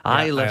Isla. it?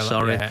 Isla, Yeah, Isla,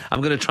 sorry. yeah.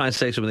 I'm going to try and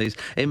say some of these.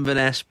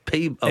 Inverness,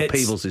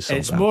 Peebles is so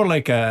It's bad. more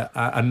like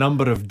a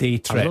number of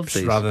day I love trips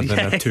these. rather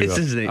than a tour. Yes,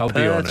 isn't it? I'll be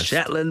Perth, honest.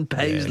 Shetland,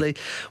 Paisley,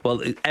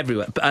 well,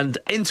 everywhere. And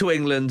into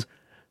England,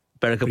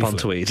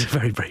 Berwick-upon-Tweed,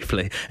 very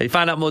briefly. You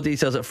find out more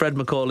details at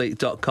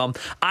fredmacaulay.com.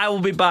 I will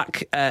be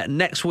back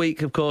next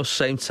week, of course,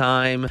 same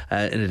time,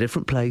 in a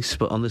different place,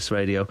 but on this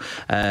radio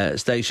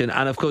station.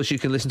 And, of course, you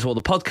can listen to all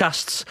the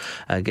podcasts.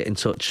 Get in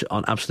touch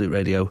on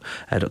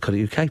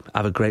absoluteradio.co.uk.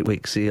 Have a great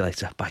week. See you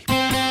later. Bye.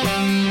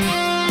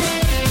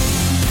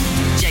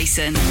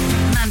 Jason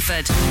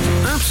Manford,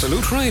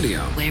 Absolute Radio.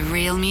 where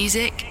real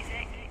music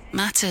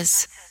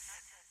matters.